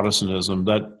for Protestantism.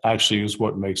 That actually is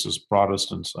what makes us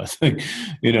Protestants, I think,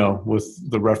 with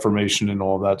the Reformation and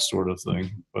all that sort of thing.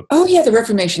 But, the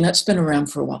Reformation, that's been around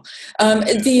for a while.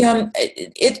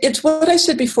 It's what I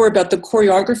said before about the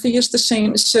choreography is the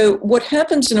same. So what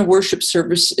happens in a worship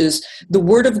service is the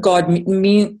Word of God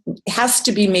has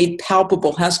to be made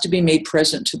palpable, has to be made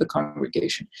present to the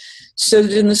congregation. So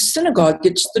that in the synagogue,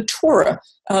 it's the Torah,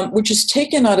 which is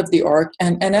taken out of the ark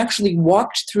and actually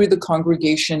walked through the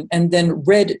congregation and then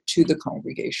read to the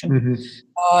congregation.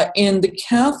 Mm-hmm. In the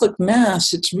Catholic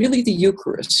Mass, it's really the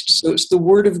Eucharist. So it's the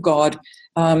Word of God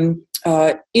in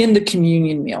the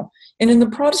communion meal. And in the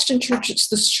Protestant Church, it's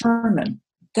the sermon.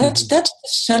 That's the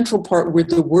central part where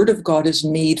the Word of God is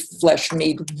made flesh,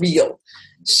 made real.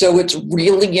 So it's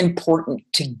really important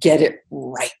to get it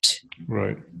right.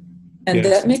 Right. And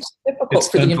that makes it difficult it's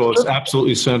for central. the interpreter. It's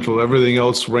absolutely central. Everything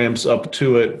else ramps up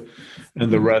to it,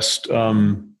 and the rest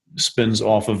spins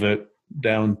off of it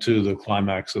down to the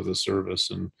climax of the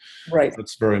service. And right.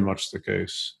 That's very much the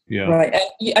case. Yeah. Right.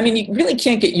 And, I mean, you really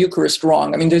can't get Eucharist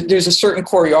wrong. I mean, there's a certain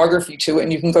choreography to it,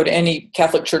 and you can go to any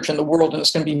Catholic church in the world, and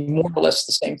it's going to be more or less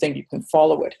the same thing. You can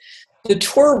follow it. The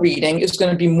Torah reading is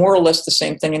going to be more or less the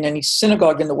same thing in any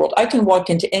synagogue in the world. I can walk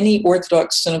into any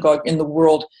Orthodox synagogue in the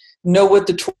world, know what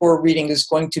the Torah reading is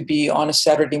going to be on a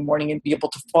Saturday morning and be able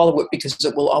to follow it because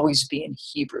it will always be in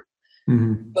Hebrew.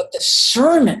 Mm-hmm. But the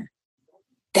sermon,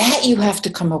 that you have to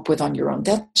come up with on your own.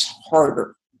 That's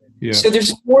harder. Yeah. So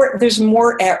there's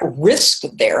more at risk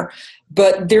there,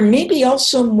 but there may be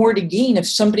also more to gain if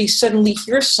somebody suddenly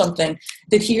hears something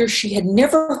that he or she had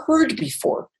never heard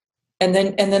before. And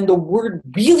then the word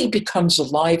really becomes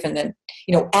alive and then,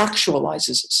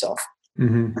 actualizes itself.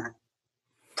 Mm-hmm.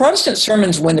 Protestant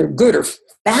sermons, when they're good, are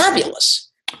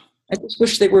fabulous. I just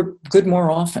wish they were good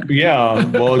more often. Yeah,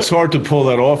 well, it's hard to pull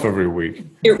that off every week.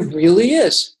 It really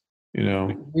is.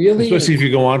 Especially if you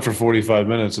go on for 45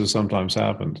 minutes, as sometimes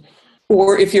happens.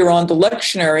 Or if you're on the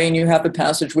lectionary and you have a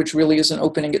passage which really isn't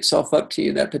opening itself up to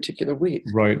you that particular week.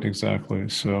 Right, exactly.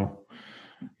 So,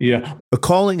 yeah. A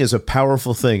calling is a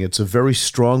powerful thing. It's a very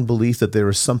strong belief that there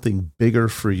is something bigger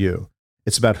for you.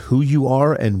 It's about who you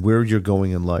are and where you're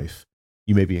going in life.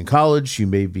 You may be in college, you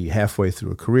may be halfway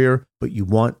through a career, but you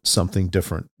want something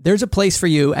different. There's a place for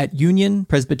you at Union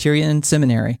Presbyterian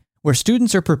Seminary, where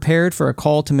students are prepared for a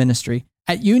call to ministry.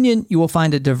 At Union, you will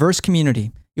find a diverse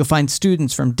community. You'll find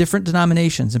students from different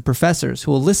denominations and professors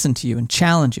who will listen to you and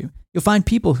challenge you. You'll find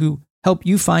people who help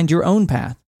you find your own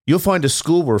path. You'll find a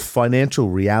school where financial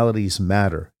realities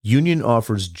matter. Union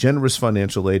offers generous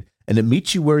financial aid, and it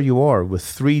meets you where you are with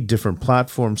 3 different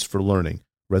platforms for learning: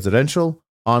 residential,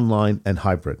 online, and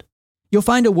hybrid. You'll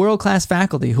find a world-class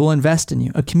faculty who will invest in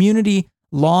you, a community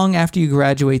long after you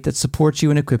graduate that supports you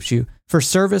and equips you for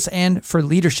service and for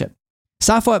leadership.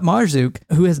 Safwat Marzouk,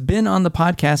 who has been on the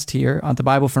podcast here on the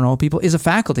Bible for All People, is a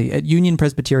faculty at Union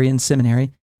Presbyterian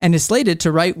Seminary and is slated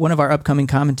to write one of our upcoming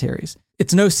commentaries.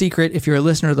 It's no secret, if you're a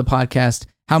listener to the podcast,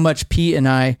 how much Pete and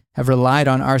I have relied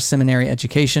on our seminary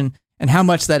education and how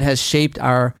much that has shaped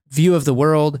our view of the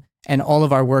world and all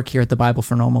of our work here at the Bible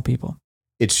for Normal People.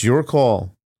 It's your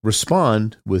call.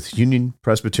 Respond with Union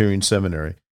Presbyterian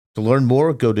Seminary. To learn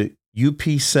more, go to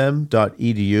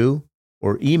upsem.edu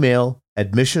or email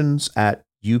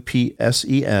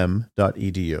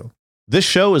admissions@upsem.edu. This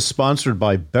show is sponsored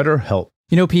by BetterHelp.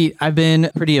 Pete, I've been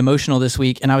pretty emotional this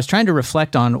week, and I was trying to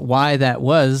reflect on why that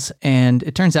was. And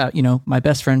it turns out, my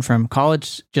best friend from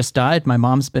college just died. My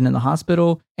mom's been in the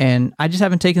hospital, and I just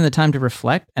haven't taken the time to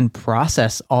reflect and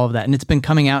process all of that. And it's been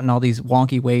coming out in all these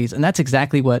wonky ways. And that's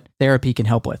exactly what therapy can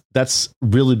help with. That's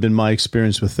really been my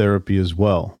experience with therapy as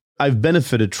well. I've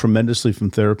benefited tremendously from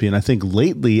therapy, and I think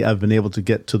lately I've been able to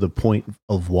get to the point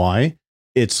of why.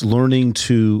 It's learning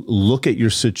to look at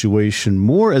your situation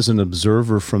more as an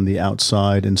observer from the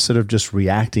outside instead of just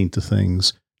reacting to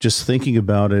things, just thinking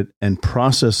about it and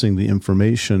processing the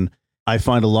information. I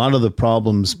find a lot of the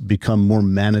problems become more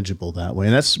manageable that way,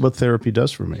 and that's what therapy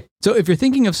does for me. So if you're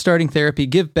thinking of starting therapy,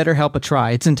 give BetterHelp a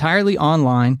try. It's entirely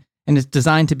online, and it's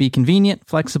designed to be convenient,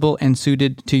 flexible, and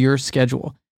suited to your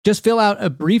schedule. Just fill out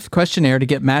a brief questionnaire to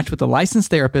get matched with a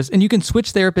licensed therapist, and you can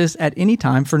switch therapists at any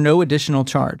time for no additional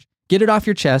charge. Get it off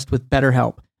your chest with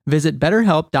BetterHelp. Visit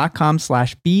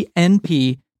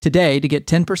betterhelp.com/BNP today to get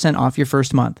 10% off your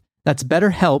first month. That's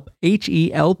BetterHelp,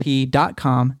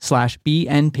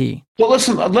 HELP.com/BNP. Well,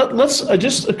 listen, let's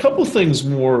just a couple things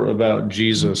more about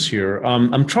Jesus here.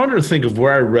 I'm trying to think of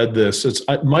where I read this. It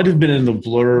might have been in the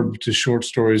blurb to short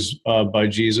stories by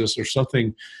Jesus or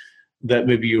something that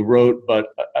maybe you wrote, but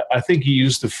I think you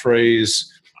used the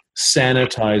phrase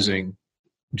sanitizing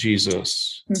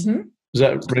Jesus. Mm-hmm. Does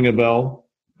that ring a bell?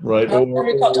 Right? I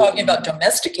recall talking about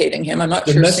domesticating him. I'm not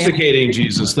sure. Domesticating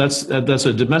Jesus. That's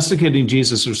a domesticating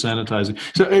Jesus or sanitizing.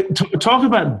 So talk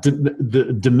about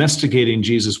the domesticating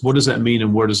Jesus. What does that mean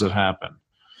and where does it happen?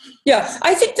 Yeah,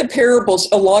 I think the parables,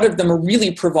 a lot of them are really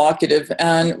provocative.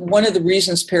 And one of the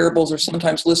reasons parables are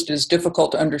sometimes listed as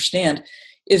difficult to understand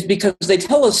is because they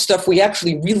tell us stuff we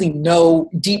actually really know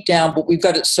deep down, but we've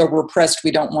got it so repressed we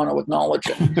don't want to acknowledge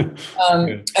it.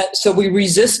 And so we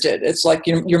resist it. It's like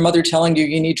your mother telling you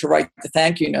need to write the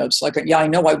thank you notes. Like, yeah, I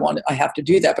know I have to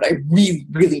do that, but I really,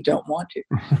 really don't want to.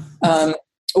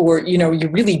 Or, you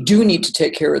really do need to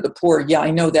take care of the poor. Yeah, I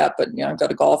know that, but I've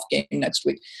got a golf game next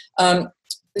week.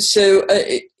 So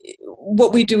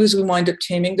what we do is we wind up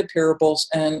taming the parables,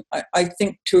 and I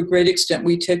think to a great extent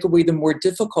we take away the more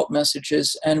difficult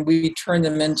messages and we turn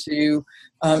them into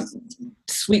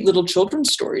sweet little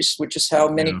children's stories, which is how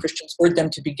many Christians heard them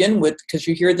to begin with, because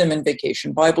you hear them in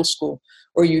Vacation Bible School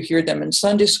or you hear them in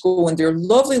Sunday school, and they're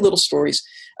lovely little stories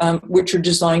which are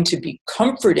designed to be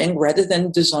comforting rather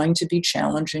than designed to be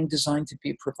challenging, designed to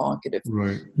be provocative.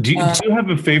 Right. Do you have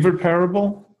a favorite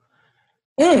parable?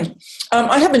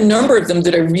 I have a number of them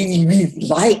that I really, really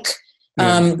like.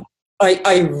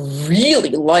 I really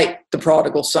like the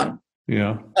prodigal son.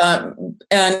 Yeah.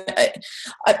 And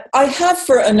I have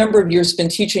for a number of years been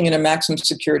teaching in a maximum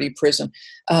security prison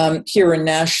here in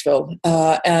Nashville.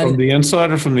 And from the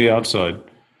inside or from the outside?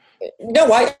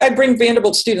 No, I bring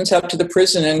Vanderbilt students out to the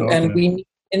prison, and we meet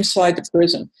inside the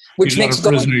prison, which You're makes not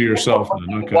a prisoner yourself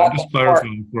then. Okay, I'm just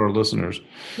clarifying for our listeners.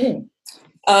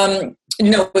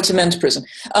 No, it's a men's prison.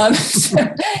 And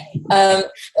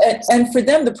for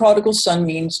them, the prodigal son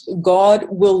means God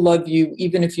will love you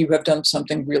even if you have done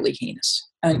something really heinous.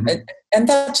 And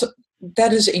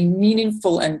that is a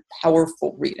meaningful and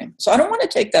powerful reading. So I don't want to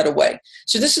take that away.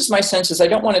 So this is my sense is I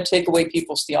don't want to take away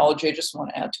people's theology. I just want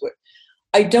to add to it.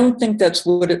 I don't think that's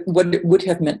what it would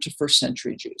have meant to first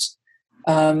century Jews.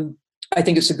 I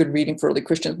think it's a good reading for early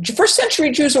Christians. First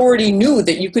century Jews already knew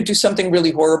that you could do something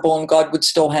really horrible and God would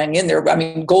still hang in there. I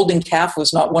mean, golden calf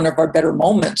was not one of our better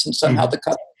moments, and somehow the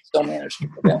covenant still managed to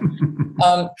prevail.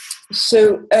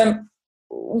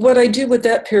 What I do with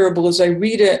that parable is I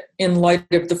read it in light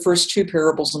of the first two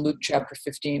parables in Luke chapter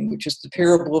 15, which is the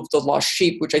parable of the lost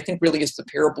sheep, which I think really is the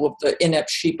parable of the inept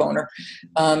sheep owner,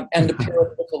 and the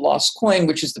parable of the lost coin,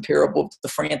 which is the parable of the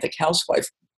frantic housewife.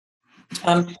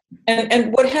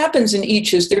 And what happens in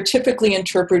each is they're typically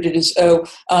interpreted as,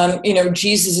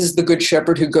 Jesus is the good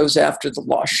shepherd who goes after the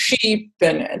lost sheep,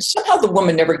 and somehow the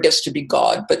woman never gets to be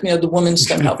God, but the woman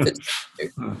somehow fits.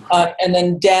 And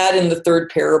then dad in the third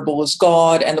parable is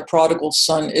God, and the prodigal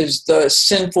son is the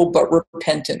sinful but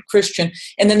repentant Christian.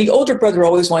 And then the older brother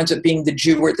always winds up being the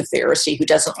Jew or the Pharisee who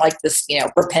doesn't like this,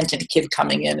 repentant kid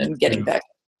coming in and getting back to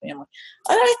the family.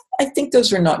 I think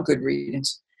those are not good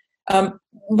readings.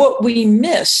 What we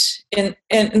miss, and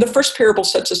the first parable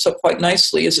sets us up quite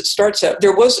nicely, is it starts out,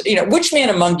 there was, which man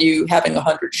among you having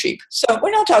 100 sheep? So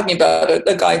we're not talking about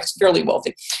a guy who's fairly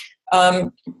wealthy,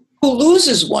 who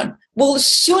loses one. Well, as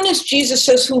soon as Jesus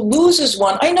says who loses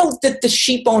one, I know that the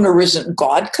sheep owner isn't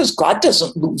God, because God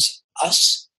doesn't lose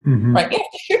us. Mm-hmm. Right? If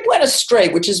the sheep went astray,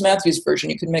 which is Matthew's version,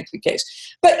 you could make the case.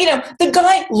 But, the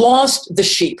guy lost the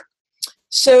sheep.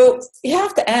 So you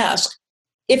have to ask,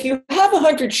 if you have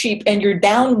 100 sheep and you're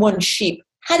down one sheep,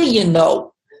 how do you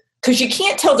know? Because you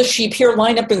can't tell the sheep, here,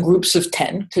 line up in groups of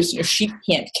 10, because sheep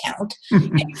can't count.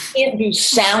 And you can't do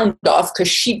sound off, because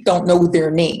sheep don't know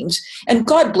their names. And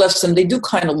God bless them, they do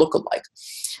kind of look alike.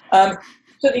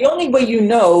 So the only way you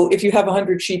know if you have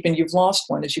 100 sheep and you've lost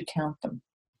one is you count them.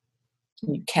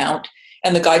 You count,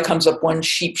 and the guy comes up one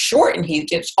sheep short, and he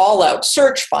gets all-out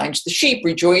search, finds the sheep,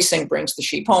 rejoicing, brings the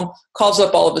sheep home, calls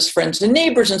up all of his friends and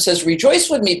neighbors and says,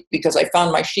 rejoice with me because I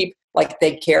found my sheep, like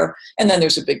they care. And then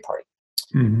there's a big party.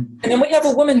 Mm-hmm. And then we have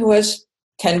a woman who has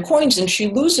 10 coins and she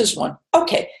loses one.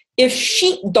 Okay, if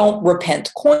sheep don't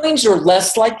repent, coins are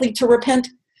less likely to repent.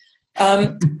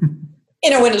 When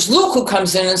it's Luke who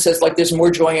comes in and says, like, there's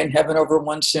more joy in heaven over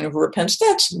one sinner who repents,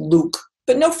 that's Luke.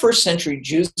 But no first century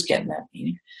Jews getting that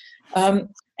meaning.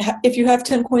 If you have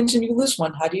 10 coins and you lose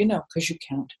one, how do you know? Because you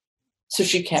count. So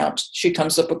she counts. She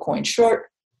comes up a coin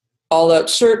short, all out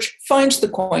search, finds the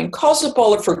coin, calls up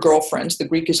all of her girlfriends, the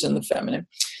Greek is in the feminine,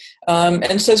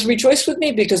 and says, rejoice with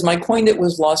me because my coin that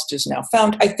was lost is now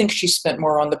found. I think she spent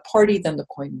more on the party than the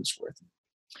coin was worth.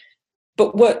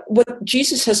 But what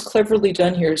Jesus has cleverly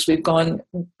done here is we've gone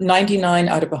 99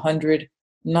 out of 100,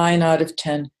 9 out of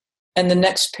 10, and the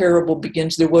next parable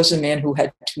begins, there was a man who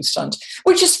had 2 sons,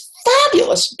 which is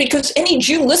fabulous because any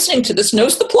Jew listening to this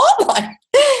knows the plot line.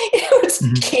 It's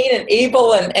Cain and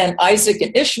Abel and Isaac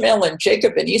and Ishmael and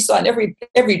Jacob and Esau, and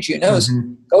every Jew knows,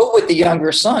 go with the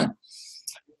younger son.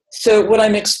 So what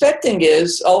I'm expecting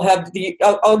is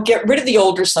I'll get rid of the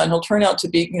older son. He'll turn out to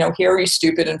be, hairy,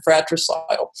 stupid, and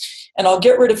fratricidal. And I'll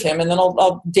get rid of him, and then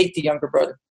I'll date the younger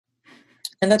brother.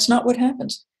 And that's not what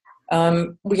happens.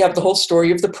 We have the whole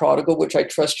story of the prodigal, which I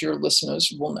trust your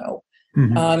listeners will know.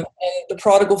 Mm-hmm. And the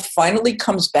prodigal finally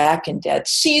comes back, and dad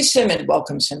sees him and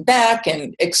welcomes him back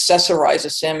and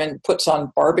accessorizes him and puts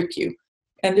on barbecue.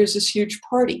 And there's this huge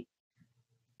party.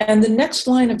 And the next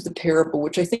line of the parable,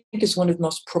 which I think is one of the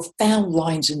most profound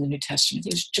lines in the New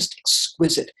Testament, is just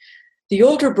exquisite. The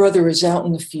older brother is out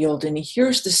in the field, and he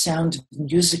hears the sound of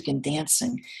music and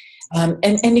dancing.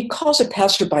 And he calls a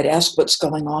passerby to ask what's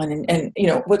going on and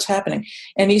what's happening.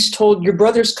 And he's told, your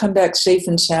brother's come back safe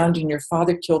and sound, and your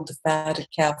father killed the fatted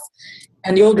calf.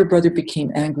 And the older brother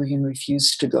became angry and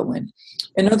refused to go in.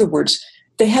 In other words,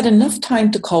 they had enough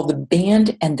time to call the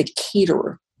band and the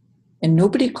caterer. And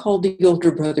nobody called the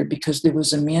older brother because there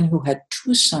was a man who had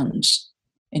 2 sons,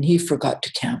 and he forgot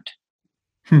to count.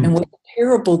 And what the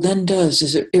parable then does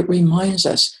is it reminds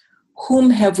us,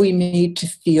 whom have we made to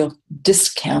feel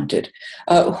discounted?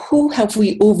 Who have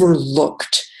we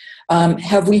overlooked?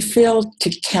 Have we failed to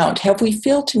count? Have we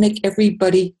failed to make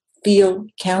everybody feel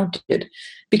counted?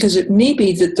 Because it may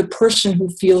be that the person who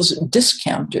feels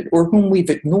discounted or whom we've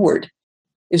ignored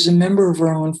is a member of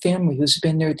our own family who's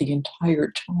been there the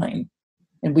entire time,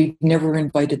 and we've never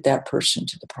invited that person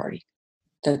to the party.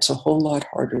 That's a whole lot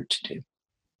harder to do.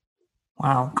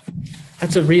 Wow.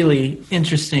 That's a really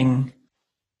interesting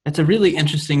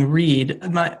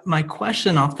read. My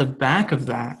question off the back of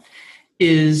that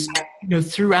is,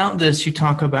 throughout this you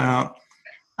talk about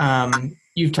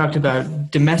you've talked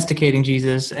about domesticating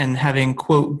Jesus and having,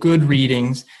 quote, good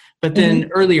readings. But then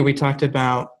earlier we talked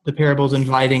about the parables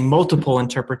inviting multiple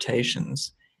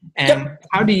interpretations. And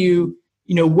how do you,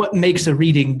 what makes a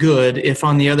reading good if,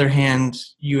 on the other hand,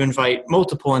 you invite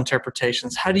multiple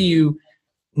interpretations? How do you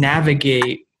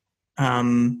navigate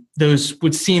those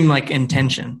would seem like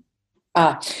intention?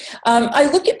 I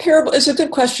look at parables. It's a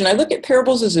good question. I look at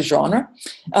parables as a genre,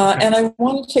 and I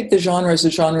want to take the genre as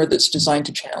a genre that's designed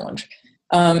to challenge.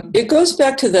 It goes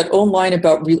back to that old line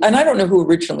about, and I don't know who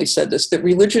originally said this, that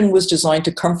religion was designed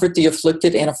to comfort the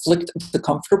afflicted and afflict the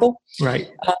comfortable. Right.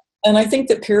 And I think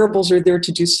that parables are there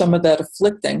to do some of that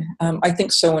afflicting. I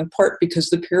think so in part because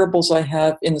the parables I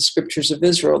have in the scriptures of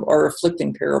Israel are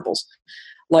afflicting parables,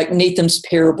 like Nathan's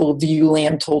parable of the ewe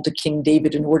lamb told to King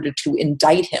David in order to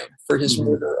indict him for his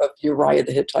murder of Uriah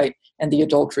the Hittite and the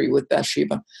adultery with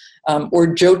Bathsheba.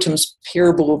 Or Jotam's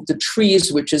parable of the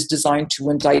trees, which is designed to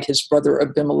indict his brother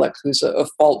Abimelech, who's a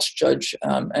false judge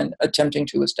and attempting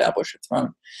to establish a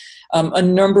throne. A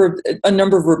number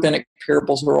of rabbinic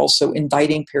parables are also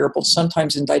indicting parables,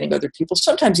 sometimes indicting other people,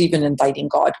 sometimes even indicting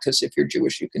God, because if you're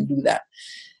Jewish, you can do that.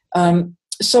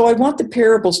 So I want the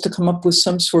parables to come up with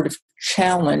some sort of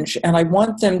challenge, and I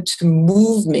want them to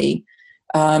move me.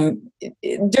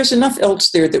 There's enough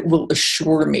else there that will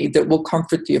assure me, that will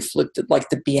comfort the afflicted, like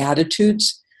the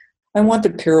Beatitudes. I want the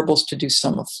parables to do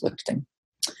some afflicting.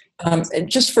 And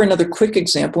just for another quick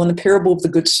example, in the parable of the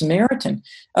Good Samaritan,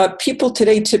 people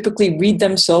today typically read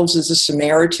themselves as a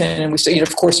Samaritan, and we say,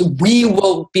 of course, we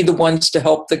will be the ones to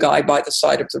help the guy by the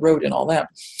side of the road and all that.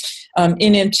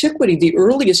 In antiquity, the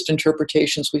earliest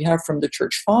interpretations we have from the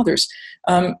church fathers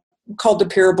called the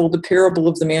parable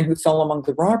of the man who fell among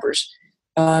the robbers.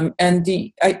 And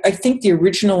I think the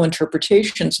original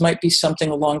interpretations might be something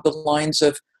along the lines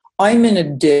of, I'm in a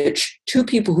ditch, two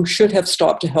people who should have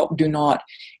stopped to help do not,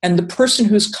 and the person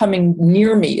who's coming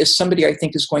near me is somebody I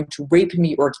think is going to rape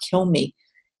me or kill me,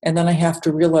 and then I have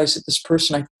to realize that this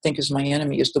person I think is my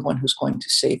enemy is the one who's going to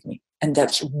save me. And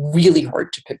that's really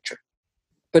hard to picture,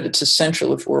 but it's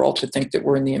essential if we're all to think that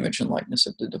we're in the image and likeness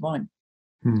of the divine,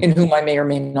 in whom I may or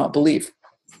may not believe.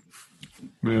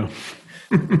 Yeah.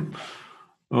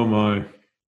 Oh my.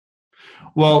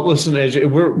 Well, listen, AJ,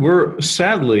 we're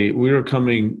sadly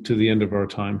coming to the end of our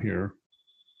time here.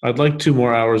 I'd like 2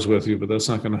 more hours with you, but that's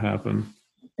not going to happen.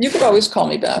 You could always call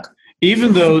me back.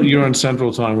 Even though you're on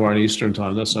Central Time or on Eastern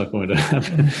Time, that's not going to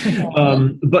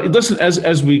happen. But listen,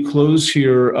 as we close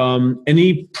here,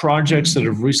 any projects that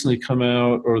have recently come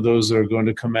out or those that are going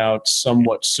to come out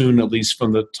somewhat soon, at least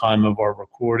from the time of our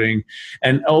recording,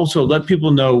 and also let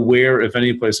people know where, if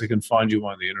any place, they can find you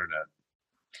on the internet.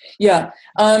 Yeah.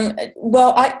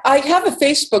 Well, I have a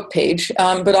Facebook page,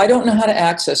 but I don't know how to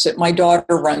access it. My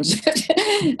daughter runs it.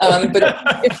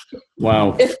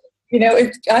 Wow.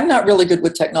 I'm not really good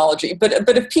with technology, but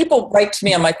if people write to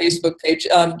me on my Facebook page,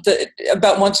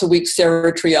 about once a week,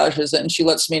 Sarah triages it and she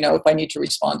lets me know if I need to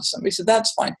respond to somebody. So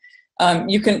that's fine.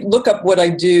 You can look up what I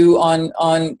do on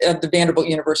the Vanderbilt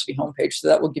University homepage, so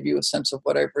that will give you a sense of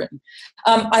what I've written.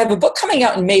 I have a book coming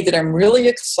out in May that I'm really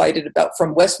excited about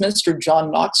from Westminster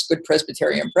John Knox, Good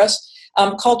Presbyterian Press,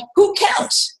 called Who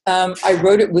Counts? I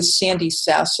wrote it with Sandy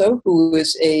Sasso, who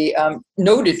is a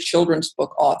noted children's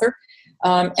book author,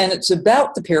 and it's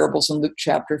about the parables in Luke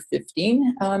chapter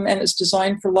 15, and it's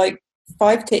designed for like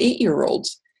 5 to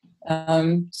 8-year-olds.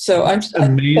 So I'm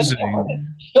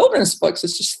amazing. Children's books.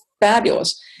 It's just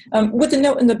fabulous. With a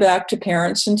note in the back to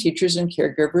parents and teachers and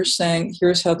caregivers saying,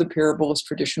 here's how the parable is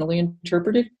traditionally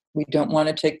interpreted. We don't want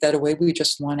to take that away. We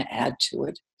just want to add to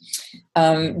it.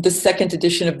 The second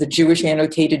edition of the Jewish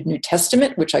Annotated New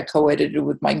Testament, which I co-edited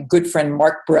with my good friend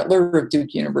Mark Bretler of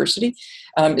Duke University,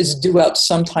 is due out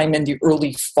sometime in the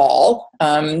early fall.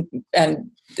 And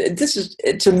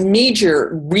it's a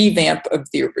major revamp of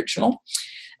the original.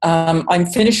 I'm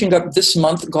finishing up this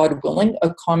month, God willing,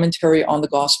 a commentary on the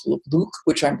Gospel of Luke,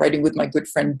 which I'm writing with my good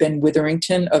friend Ben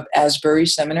Witherington of Asbury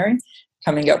Seminary,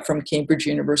 coming up from Cambridge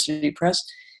University Press.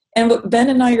 And what Ben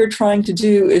and I are trying to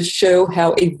do is show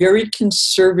how a very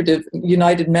conservative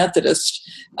United Methodist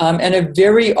and a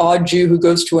very odd Jew who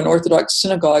goes to an Orthodox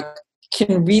synagogue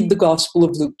can read the Gospel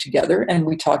of Luke together, and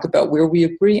we talk about where we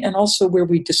agree and also where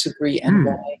we disagree and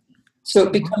why. So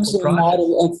it becomes a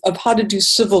model of how to do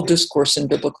civil discourse in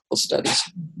biblical studies.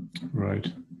 Right.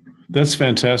 That's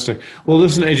fantastic. Well,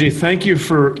 listen, AJ, thank you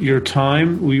for your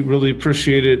time. We really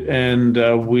appreciate it,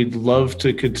 and we'd love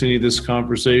to continue this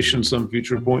conversation some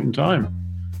future point in time.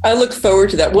 I look forward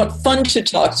to that. What fun to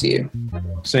talk to you.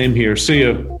 Same here. See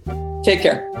you. Take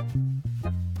care.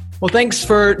 Well, thanks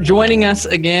for joining us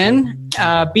again.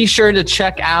 Be sure to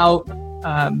check out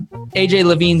AJ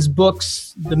Levine's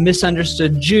books, The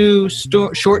Misunderstood Jew,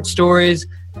 short stories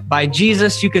by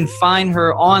Jesus. You can find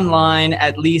her online,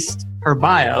 at least her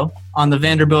bio, on the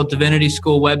Vanderbilt Divinity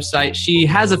School website. She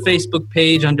has a Facebook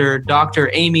page under Dr.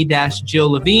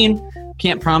 Amy-Jill Levine.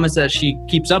 Can't promise that she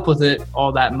keeps up with it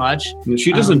all that much.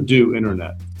 She doesn't do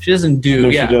internet. She doesn't do.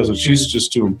 No, she doesn't. She's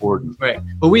just too important. Right.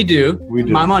 But we do.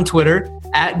 I'm on Twitter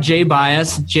at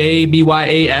JByas,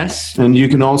 JBYAS. And you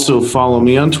can also follow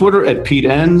me on Twitter at Pete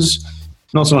Enns,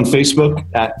 and also on Facebook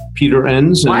at Peter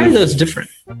Enns. Why are those different?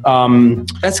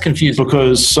 That's confusing.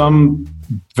 Because some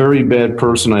very bad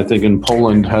person, I think, in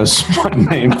Poland has my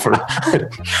name for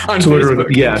on Twitter.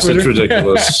 Facebook. Yes, Twitter. It's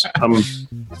ridiculous.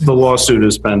 The lawsuit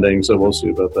is pending, so we'll see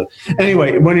about that.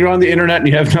 Anyway, when you're on the internet and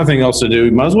you have nothing else to do,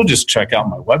 you might as well just check out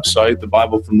my website,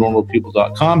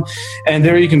 thebiblefornormalpeople.com. And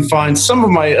there you can find some of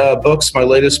my books, my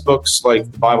latest books, like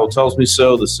The Bible Tells Me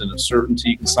So, The Sin of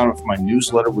Certainty. You can sign up for my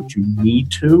newsletter, which you need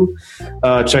to.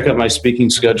 Check out my speaking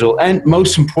schedule. And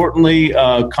most importantly,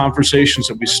 conversations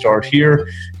that we start here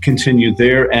continue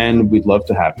there, and we'd love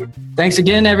to have you. Thanks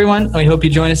again, everyone. We hope you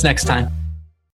join us next time.